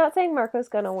not saying Marco's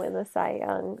gonna win the Cy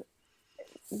Young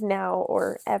now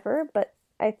or ever, but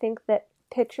I think that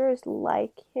pitchers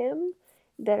like him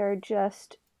that are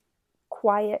just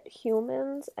quiet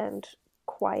humans and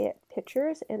quiet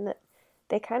pitchers, in that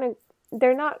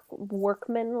they're not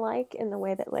workman-like in the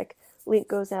way that, like, Leak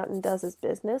goes out and does his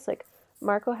business. Like,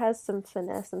 Marco has some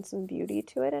finesse and some beauty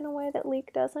to it in a way that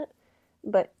Leak doesn't,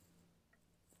 but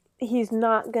he's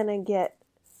not gonna get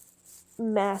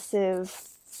massive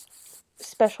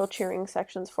special cheering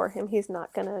sections for him. He's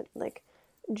not gonna, like,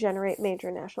 generate major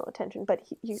national attention, but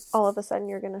he all of a sudden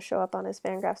you're gonna show up on his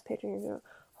Fangraphs page and you're gonna go,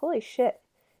 holy shit,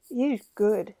 he's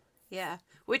good. Yeah.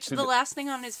 Which the last thing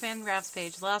on his Fangraphs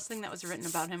page, the last thing that was written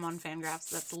about him on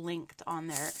Fangraphs that's linked on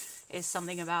there is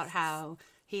something about how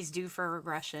he's due for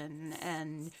regression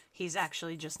and he's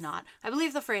actually just not. I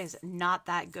believe the phrase "not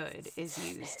that good" is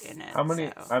used in it. How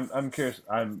many? So. I'm curious.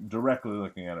 I'm directly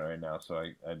looking at it right now, so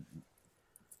I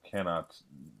cannot,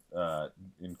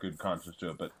 in good conscience, do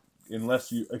it. But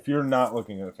if you're not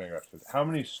looking at the Fangraphs page, how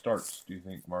many starts do you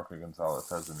think Marco Gonzalez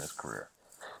has in his career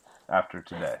after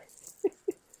today?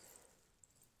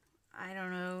 I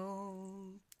don't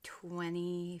know,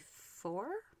 24?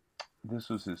 This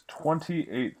was his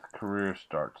 28th career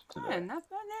start today. Yeah,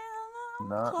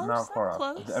 not far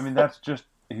close. off. I mean,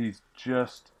 he's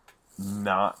just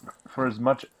not, for as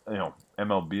much,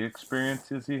 MLB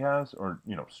experience as he has, or,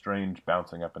 strange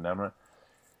bouncing up and down.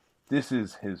 This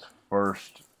is his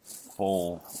first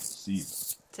full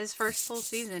season. It's his first full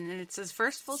season, and it's his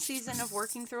first full season of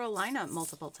working through a lineup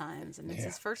multiple times, and it's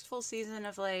his first full season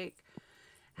of, like,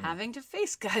 having to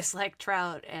face guys like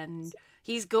Trout, and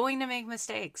he's going to make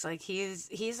mistakes. Like,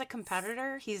 he's a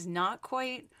competitor. He's not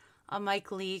quite a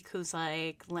Mike Leake who's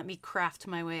like, let me craft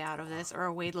my way out of this, or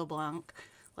a Wade LeBlanc.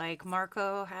 Like,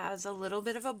 Marco has a little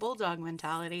bit of a bulldog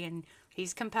mentality, and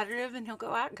he's competitive, and he'll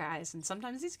go at guys, and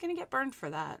sometimes he's going to get burned for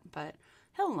that, but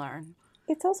he'll learn.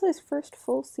 It's also his first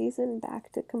full season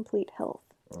back to complete health.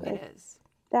 It is.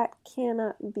 That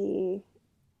cannot be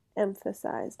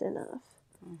emphasized enough.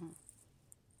 Mm-hmm.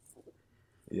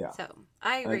 Yeah. So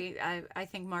I agree. I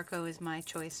think Marco is my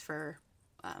choice for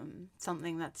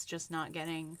something that's just not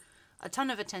getting a ton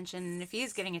of attention. And if he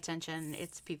is getting attention,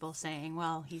 it's people saying,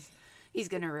 well, he's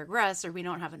going to regress, or we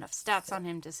don't have enough stats on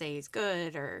him to say he's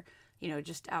good, or,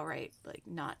 just outright like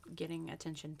not getting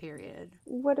attention, period.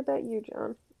 What about you,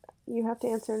 John? You have to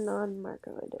answer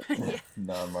non-Marco edition. Yeah.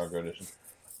 Non-Marco edition.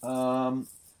 I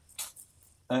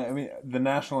mean, the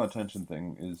national attention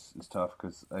thing is tough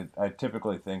because I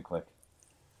typically think, like,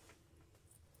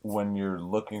 when you're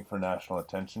looking for national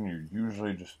attention, you're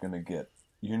usually just going to get...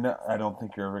 I don't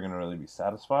think you're ever going to really be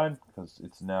satisfied because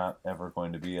it's not ever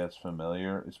going to be as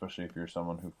familiar, especially if you're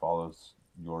someone who follows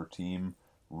your team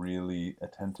really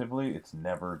attentively. It's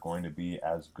never going to be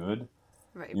as good,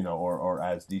 right? Or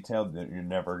as detailed. They're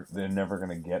never going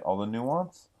to get all the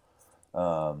nuance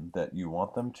that you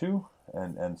want them to,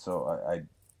 and so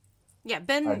Yeah,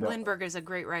 Ben Lindbergh is a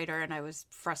great writer, and I was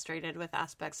frustrated with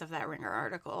aspects of that Ringer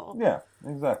article. Yeah,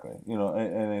 exactly.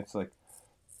 And it's like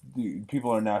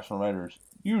people are national writers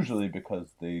usually because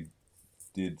they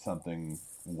did something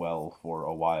well for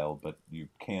a while, but you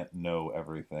can't know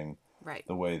everything right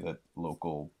the way that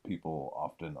local people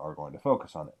often are going to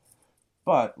focus on it.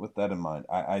 But with that in mind,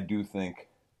 I do think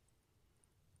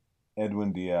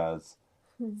Edwin Diaz,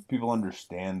 people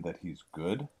understand that he's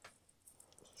good.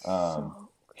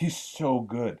 He's so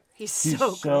good. He's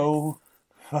so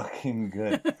fucking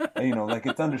good. Like,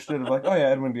 it's understood of like, oh yeah,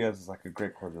 Edwin Diaz is like a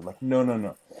great quarterback. Like,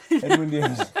 no. Edwin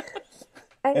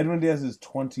Diaz is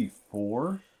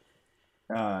 24.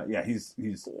 Yeah, he's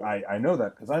I know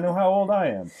that because I know how old I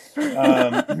am.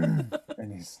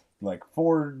 And he's like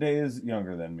 4 days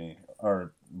younger than me,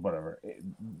 or whatever.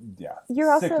 Yeah.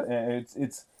 You're Six, also...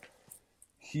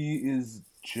 he is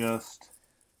just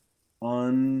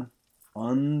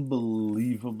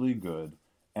unbelievably good,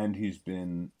 and he's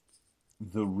been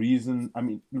the reason. I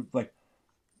mean, like,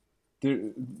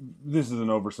 this is an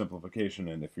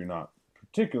oversimplification, and if you're not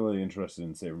particularly interested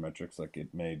in sabermetrics, like,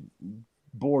 it may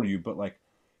bore you, but like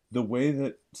the way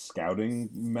that scouting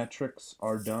metrics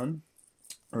are done,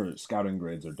 or scouting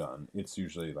grades are done, it's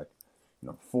usually like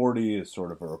 40 is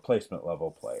sort of a replacement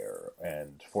level player,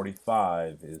 and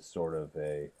 45 is sort of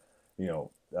a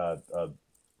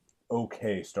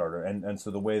okay starter, and so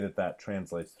the way that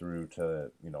translates through to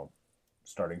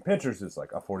starting pitchers is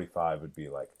like a 45 would be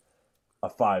like a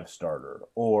 5 starter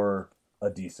or a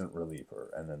decent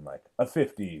reliever, and then like a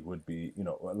 50 would be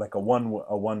like a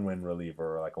one win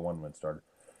reliever, or like a 1-win starter,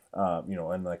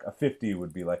 and like a 50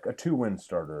 would be like a 2-win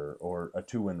starter or a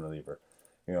 2-win reliever,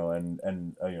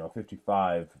 and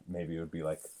 55 maybe would be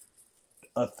like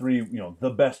a 3, the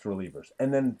best relievers,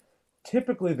 and then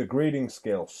typically the grading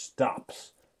scale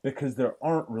stops because there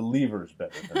aren't relievers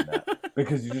better than that,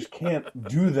 because you just can't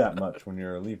do that much when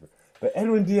you're a reliever. But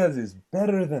Edwin Diaz is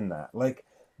better than that. Like,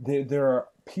 there are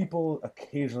people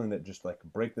occasionally that just like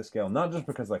break the scale, not just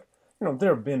because like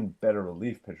there have been better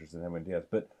relief pitchers than Edwin Diaz,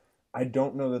 but I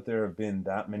don't know that there have been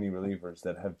that many relievers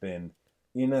that have been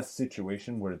in a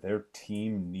situation where their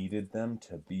team needed them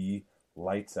to be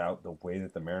lights out the way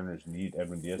that the Mariners need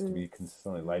Edwin Diaz to be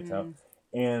consistently lights out,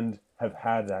 and have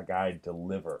had that guy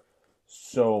deliver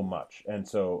so much. And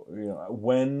so,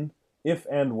 if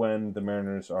and when the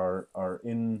Mariners are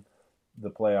in the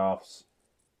playoffs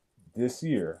this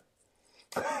year,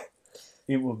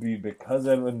 it will be because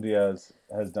Edwin Diaz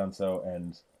has done so,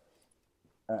 and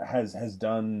has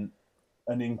done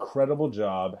an incredible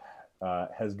job,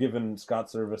 has given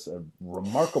Scott Service a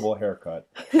remarkable haircut,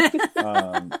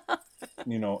 and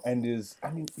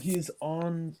he's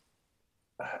on...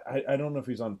 I don't know if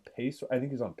he's on pace. I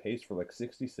think he's on pace for like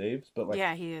 60 saves, but like,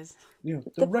 yeah, he is.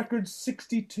 The record's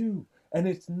 62, and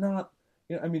it's not.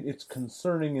 It's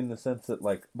concerning in the sense that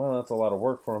like, well, that's a lot of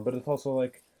work for him, but it's also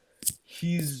like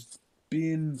he's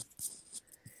been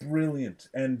brilliant,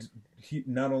 and he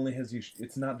not only has he.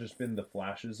 It's not just been the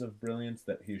flashes of brilliance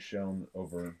that he's shown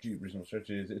over reasonable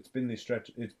stretches. It's been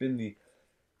the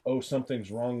oh, something's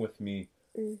wrong with me.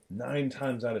 9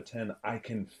 times out of 10, I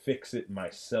can fix it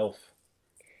myself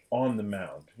on the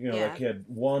mound. Like, he had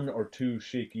 1 or 2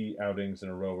 shaky outings in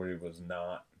a row where he was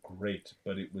not great,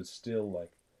 but it was still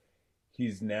like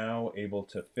he's now able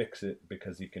to fix it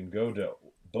because he can go to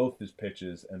both his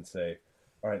pitches and say,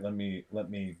 all right, let me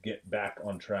get back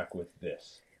on track with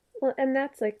this. Well, and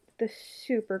that's like the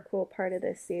super cool part of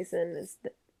this season, is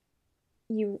that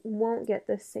you won't get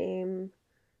the same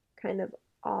kind of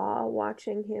awe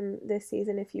watching him this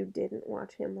season if you didn't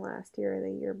watch him last year or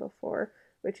the year before,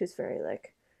 which is very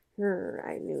like,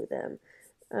 I knew them.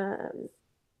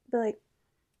 But like,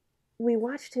 we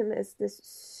watched him as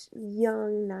this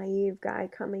young, naive guy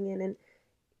coming in and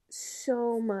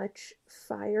so much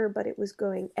fire, but it was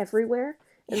going everywhere.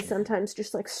 And sometimes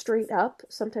just like straight up.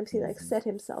 Sometimes he like set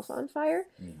himself on fire.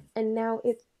 And now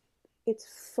it's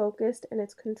focused and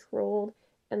it's controlled.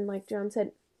 And like John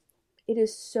said, it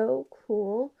is so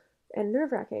cool and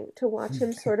nerve-wracking to watch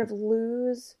him sort of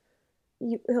lose.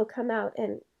 He'll come out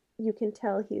and you can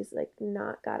tell he's like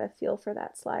not got a feel for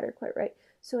that slider quite right.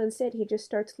 So instead he just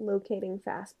starts locating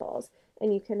fastballs,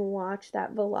 and you can watch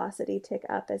that velocity tick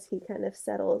up as he kind of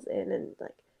settles in and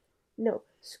like, no,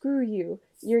 screw you.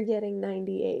 You're getting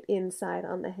 98 inside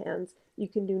on the hands. You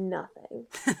can do nothing.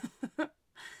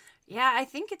 Yeah, I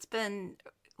think it's been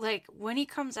like when he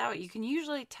comes out, you can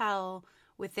usually tell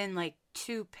within like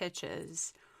 2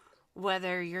 pitches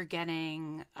whether you're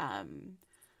getting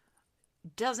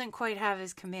doesn't quite have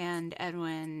his command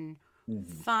Edwin,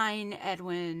 fine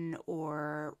Edwin,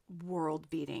 or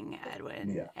world-beating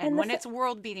Edwin. Yeah. And when it's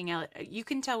world-beating, you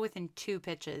can tell within 2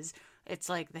 pitches. It's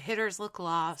like the hitters look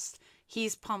lost,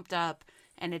 he's pumped up,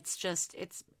 and it's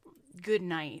good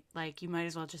night. Like, you might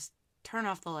as well just turn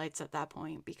off the lights at that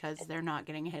point because they're not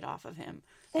getting a hit off of him.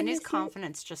 And his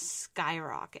confidence just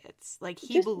skyrockets. Like,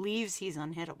 he believes he's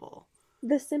unhittable.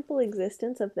 The simple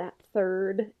existence of that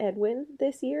third Edwin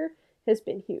this year has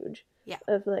been huge. Yeah.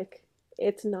 Of like,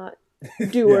 it's not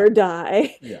do or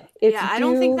die. Yeah. It's I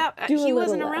don't think that he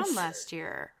wasn't less. around last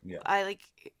year. Yeah.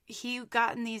 He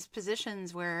got in these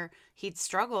positions where he'd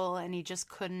struggle and he just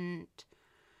couldn't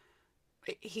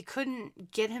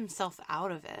get himself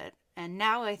out of it. And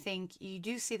now I think you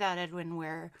do see that Edwin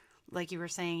where, like you were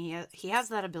saying, he has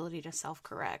that ability to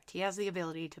self-correct. He has the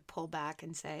ability to pull back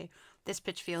and say, this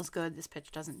pitch feels good, this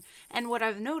pitch doesn't. And what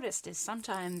I've noticed is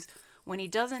sometimes when he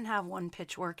doesn't have one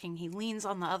pitch working, he leans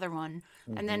on the other one.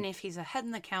 And then if he's ahead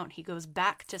in the count, he goes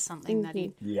back to something that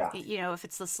if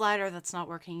it's the slider that's not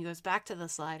working, he goes back to the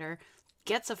slider,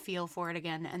 gets a feel for it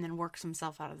again, and then works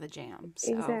himself out of the jam.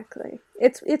 So. Exactly.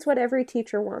 It's what every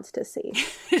teacher wants to see.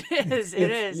 It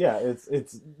is. Yeah,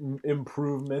 it's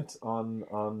improvement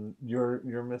on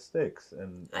your mistakes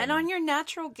and on your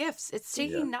natural gifts. It's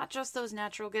taking not just those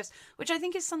natural gifts, which I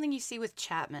think is something you see with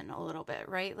Chapman a little bit,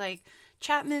 right? Like,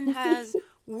 Chapman has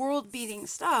world-beating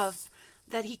stuff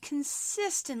that he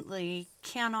consistently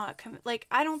cannot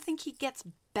I don't think he gets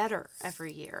better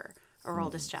every year,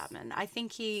 Aroldis Chapman. I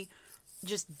think he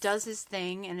just does his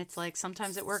thing, and it's like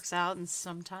sometimes it works out and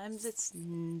sometimes it's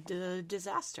a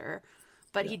disaster.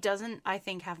 But he doesn't, I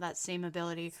think, have that same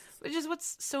ability, which is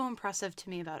what's so impressive to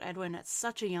me about Edwin at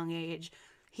such a young age.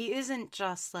 He isn't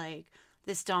just like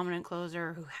this dominant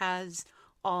closer who has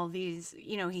all these,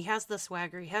 he has the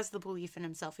swagger, he has the belief in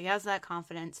himself, he has that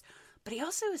confidence, but he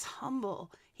also is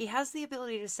humble. He has the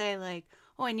ability to say like,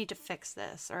 oh, I need to fix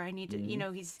this, or I need to,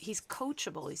 he's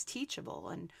coachable, he's teachable.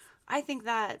 And I think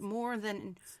that more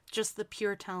than just the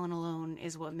pure talent alone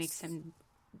is what makes him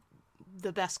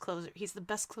the best closer. He's the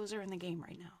best closer in the game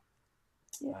right now.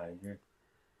 Yeah. I agree.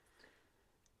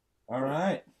 All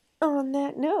right. On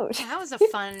that note, that was a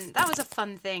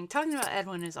fun thing. Talking about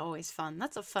Edwin is always fun.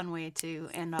 That's a fun way to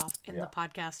end off in the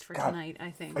podcast for tonight,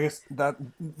 I think. I guess that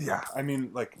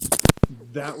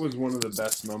was one of the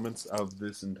best moments of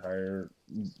this entire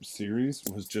series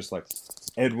was just like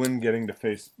Edwin getting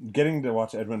to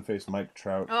watch Edwin face Mike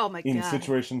Trout in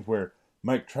situations where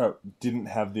Mike Trout didn't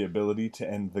have the ability to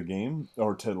end the game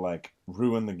or to like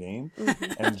ruin the game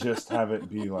and just have it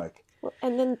be like.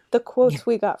 And then the quotes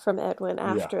we got from Edwin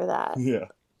after that. Yeah.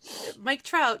 Mike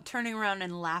Trout turning around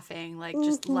and laughing,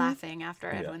 just laughing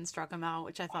after Edwin struck him out,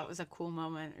 which I thought was a cool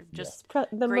moment. Just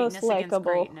the greatness most likable. against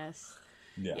greatness.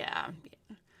 Yeah.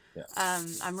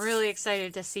 I'm really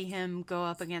excited to see him go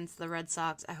up against the Red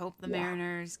Sox. I hope the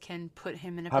Mariners can put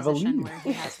him in a position where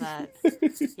he has that.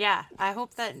 I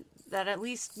hope that at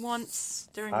least once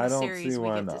during the series we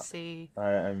get to see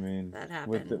that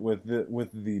happen.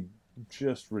 With the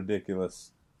just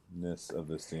ridiculousness of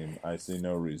this team, I see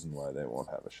no reason why they won't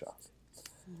have a shot.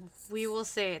 We will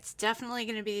say it's definitely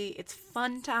going to be, it's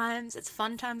fun times. It's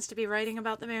fun times to be writing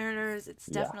about the Mariners. It's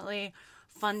definitely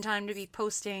fun time to be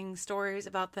posting stories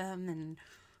about them and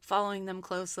following them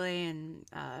closely and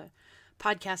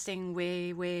podcasting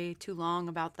way, way too long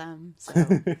about them.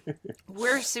 So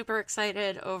we're super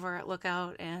excited over at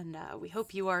Lookout, and we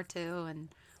hope you are too. And,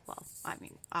 well, I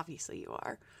mean, obviously you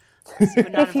are.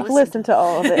 If you've listened to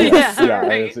all of it.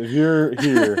 Right. If you're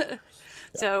here.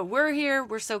 So we're here.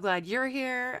 We're so glad you're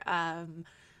here.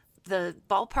 The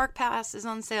ballpark pass is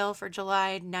on sale for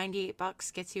July.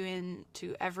 $98 gets you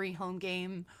into every home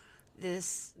game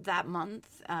that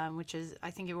month, which is, I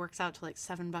think it works out to like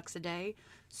 $7 a day.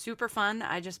 Super fun.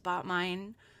 I just bought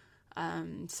mine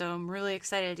So I'm really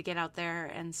excited to get out there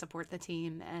and support the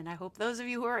team. And I hope those of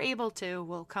you who are able to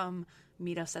will come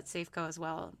meet us at Safeco as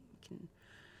well. We can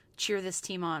cheer this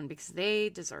team on because they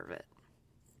deserve it.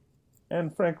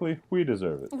 And frankly, we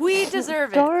deserve it. We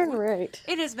deserve it. Darn right.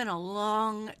 It has been a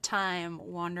long time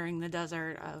wandering the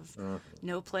desert of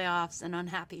no playoffs and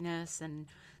unhappiness. And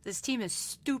this team is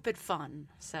stupid fun.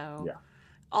 So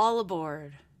all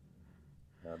aboard.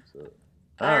 Absolutely.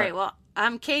 All right. Well,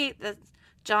 I'm Kate.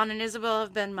 John and Isabel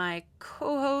have been my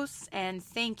co-hosts, and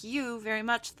thank you very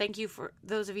much. Thank you for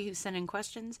those of you who sent in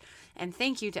questions, and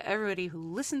thank you to everybody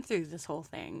who listened through this whole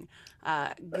thing.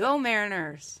 Go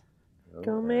Mariners!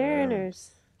 Go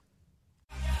Mariners!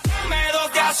 Dame 2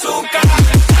 de azúcar,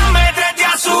 dame 3 de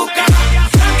azúcar,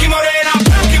 blanqui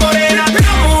morena,